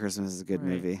 Nightmare Before Christmas is a good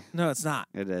movie. No, it's not.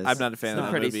 It is. I'm not a fan It's of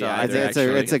that pretty movie solid. either, It's a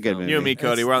actually. good movie. You and me,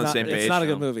 Cody, we're on the It's same not- page. It's not a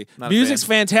good No, movie. not a Music's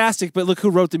fan. fantastic, but look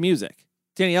who wrote the music.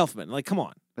 Danny Elfman. Like, come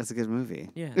on. That's a good movie.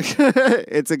 Yeah.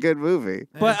 It's a good movie.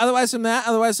 But otherwise from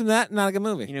that, not a good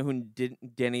movie. You know who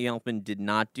Danny Elfman did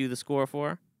not do the score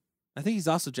for? I think he's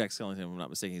also Jack Skellington. If I'm not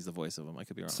mistaken, he's the voice of him. I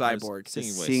could be wrong. Cyborg.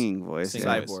 Singing voice. Singing voice. Singing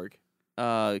yeah. voice. Cyborg.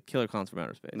 Killer Clowns from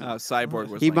Outer Space. Cyborg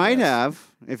was. He might have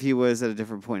if he was at a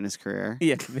different point in his career.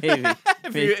 Yeah, maybe.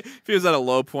 If he was at a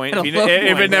low point, At a if low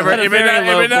it point. never At a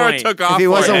very low point. took off. If he for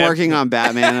wasn't him. working on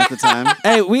Batman at the time.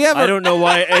 Hey, we have. I don't know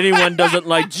why anyone doesn't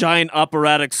like giant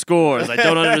operatic scores. I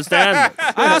don't understand.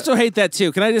 I also hate that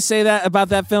too. Can I just say that about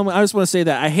that film? I just want to say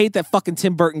that I hate that fucking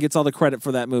Tim Burton gets all the credit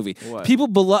for that movie. What? People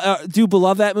do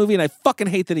beloved that movie, and I fucking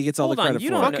hate that he gets all Hold the on, credit you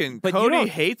for don't it. know- Fucking but you Cody don't-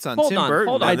 hates on hold Tim on, Burton.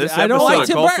 hold on on. this I don't episode like of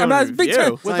Tim Golf Burton. I'm Film not a big Review.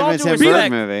 fan. It's With not all even due a Tim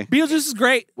respect, Burton movie. Beetlejuice is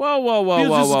great. Whoa,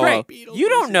 Beetlejuice is great. You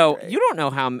don't know. You don't know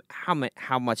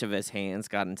how much of his hands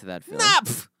got into that film. Nah,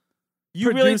 pff.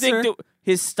 You really think that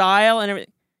his style and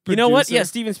everything? You know what? Producer. Yeah,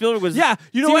 Steven Spielberg was. Yeah,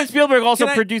 you know Steven what? Spielberg also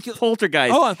Can I- produced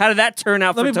Poltergeist. Hold on. How did that turn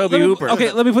out for Toby Hooper?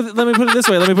 Okay, let me put it this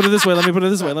way. Let me put it this way. Let me put it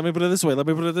this way. Let me put it this way. Let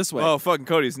me put it this way. Oh, fucking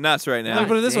Cody's nuts right now. Let me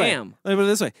put it this way. Damn. Let me put it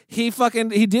this way.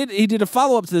 He did a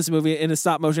follow up to this movie in a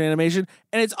stop motion animation,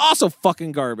 and it's also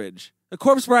fucking garbage. The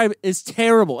Corpse Bride is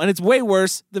terrible, and it's way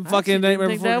worse than fucking I Nightmare didn't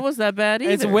think Before. that was that bad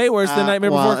either. It's way worse than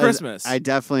Nightmare well, Before Christmas. I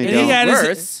definitely And don't. he had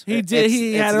Worse. he did.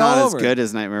 He it's had it not all as over. good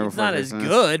as Nightmare It's Before not as Christmas.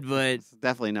 good, but It's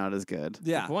definitely not as good.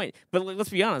 Yeah. point. But let's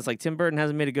be honest. Like Tim Burton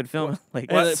hasn't made a good film like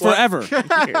Forever.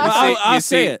 I'll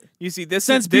say it. You see, this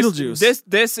Since is, Beetlejuice.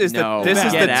 This is No, the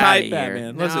get type. outta here.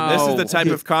 Batman. Listen, this is the type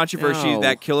of controversy No.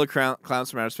 that Killer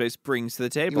Clowns from Outer Space brings to the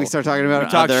table. We start talking about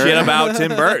talk other... shit about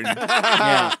Tim Burton.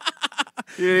 Yeah.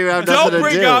 You didn't even have nothing Don't to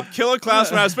bring do. up Killer Clowns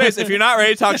from Outer Space if you're not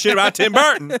ready to talk shit about Tim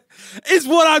Burton. Is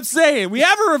what I'm saying. We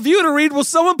have a review to read. Will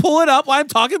someone pull it up while I'm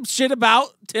talking shit about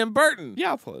Tim Burton? Yeah,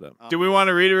 I'll pull it up. Do we want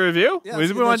to read a review? Yeah, we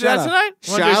let's want to get do that that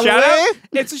tonight? Want to do a Shall shout out?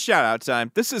 we? It's a shout out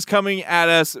time. This is coming at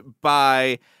us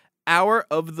by Hour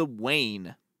of the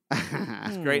Wayne.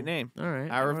 It's a great name. All right.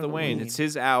 Hour of the Wayne. It's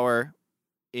his hour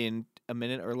in a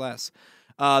minute or less.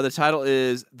 The title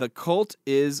is The Cult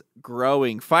is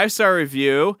Growing. 5-star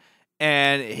review.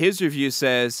 And his review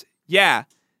says, yeah,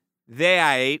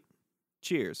 I ate.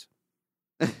 Cheers.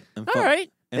 All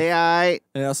right. And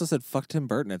it also said "fuck Tim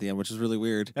Burton" at the end, which is really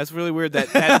weird. That's really weird that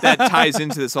ties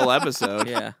into this whole episode.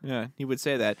 Yeah, he would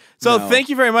say that. So No. thank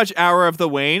you very much, Hour of the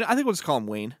Wayne. I think we'll just call him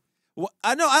Wayne. Well,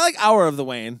 I know. I like Hour of the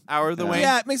Wayne. Hour of the Wayne.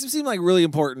 Yeah, it makes him seem like really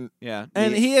important. Yeah.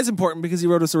 And he is important because he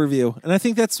wrote us a review, and I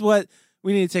think that's what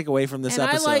we need to take away from this And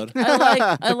episode.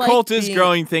 I The like cult is being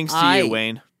growing thanks to you, aight.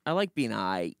 Wayne. I like being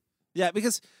aight. Yeah,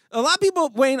 because a lot of people,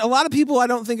 Wayne, I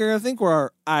don't think are gonna think we're all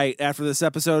right after this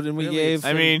episode, and we gave.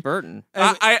 I mean, Burton.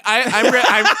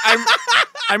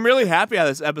 I'm really happy how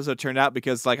this episode turned out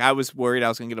because like I was worried I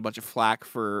was gonna get a bunch of flack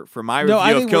for my No, I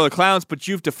review of think Killer Clowns, but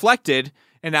you've deflected.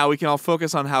 And now we can all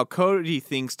focus on how Cody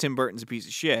thinks Tim Burton's a piece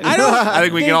of shit. I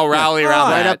think we can all rally around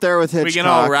that. Right up there with Hitchcock. We can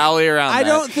all rally around I that.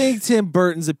 don't think Tim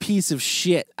Burton's a piece of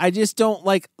shit. I just don't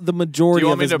like the majority Do you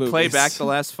want of me his to movies. play back the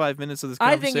last 5 minutes of this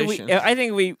I conversation?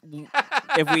 think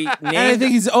if we named, I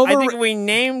think he's over. I think if we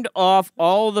named off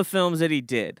all the films that he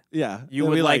did, Yeah, you that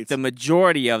would we like liked. the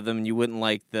majority of them. You wouldn't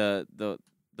like the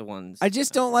ones. I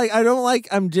just don't like.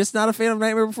 I'm just not a fan of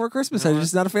Nightmare Before Christmas. I'm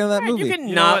just not a fan of that movie. You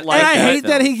can not like and I that hate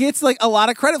that film. he gets like a lot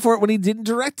of credit for it when he didn't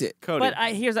direct it. Cody.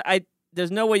 But there's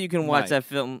no way you can watch Mike. that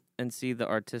film and see the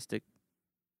artistic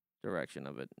direction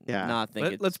of it. Yeah. Not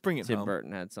think Let's bring it Tim home.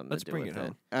 Burton had something Let's to do bring with it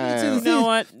home. You know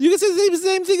what? You can say the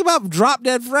same thing about Drop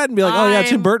Dead Fred and be like, oh yeah,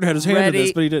 Tim I'm Burton had his hand in ready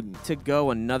this, but he didn't. To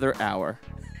go another hour.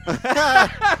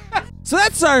 So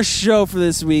that's our show for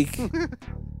this week.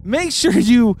 Make sure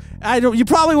you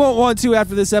probably won't want to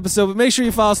after this episode, but make sure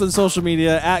you follow us on social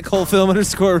media at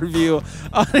 @CultFilm_review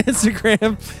on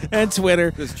Instagram and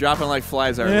Twitter. Just dropping like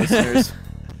flies, our listeners.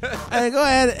 And go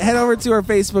ahead, head over to our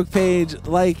Facebook page,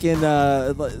 like and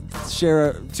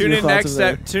share. Tune your in thoughts over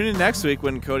there. Tune in next week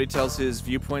when Cody tells his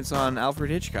viewpoints on Alfred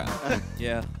Hitchcock.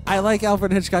 Yeah. I like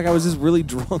Alfred Hitchcock. I was just really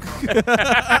drunk.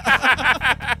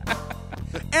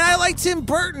 And I like Tim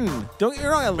Burton. Don't get me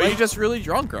wrong. But you're just really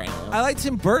drunk right now. I like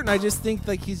Tim Burton. I just think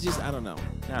like he's just I don't know.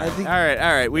 I think All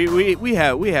right. We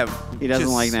have. He doesn't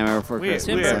just- like Nightmare Before Christmas.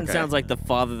 Tim we- Burton okay. sounds like the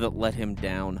father that let him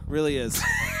down. really is.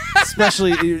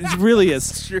 Especially, it really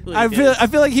is. Truly I is.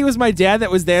 feel like he was my dad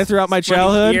that was there throughout my Funny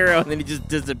childhood. hero, and then he just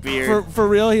disappeared. For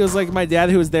real, he was like my dad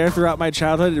who was there throughout my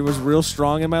childhood and was real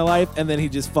strong in my life, and then he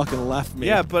just fucking left me.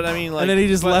 Yeah, but I mean, like, and then he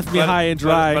just left me high and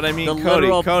dry. But I mean, the Cody,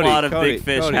 literal Cody, plot of Cody, Big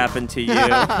Fish Cody. happened to you,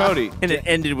 Cody, and it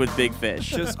ended with Big Fish.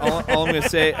 just all I'm gonna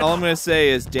say. All I'm gonna say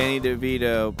is Danny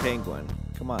DeVito, Penguin.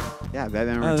 Come on. Yeah, Batman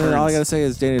And Returns. then all I gotta say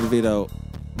is Danny DeVito,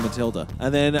 Matilda,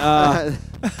 and then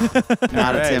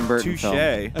Not a Hey, Tim Burton touche. film.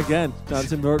 again, not a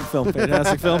Tim Burton film.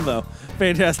 Fantastic film though.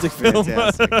 Fantastic film.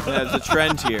 Fantastic. There's a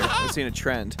trend here. I've seen a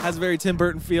trend. Has a very Tim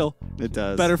Burton feel. It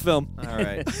does. Better film. All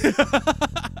right.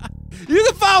 You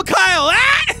can follow Kyle.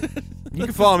 You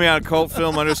can follow me on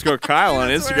 @cultfilm_Kyle on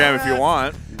Instagram if you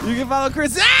want. You can follow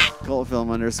Chris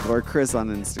 @CultFilm_Chris on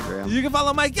Instagram. You can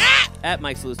follow Mike at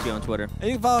Mike Salustio on Twitter. And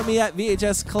you can follow me at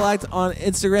VHS Collect on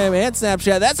Instagram and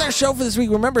Snapchat. That's our show for this week.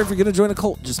 Remember, if you're going to join a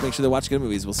cult, just make sure to watch good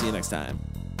movies. We'll see you next time.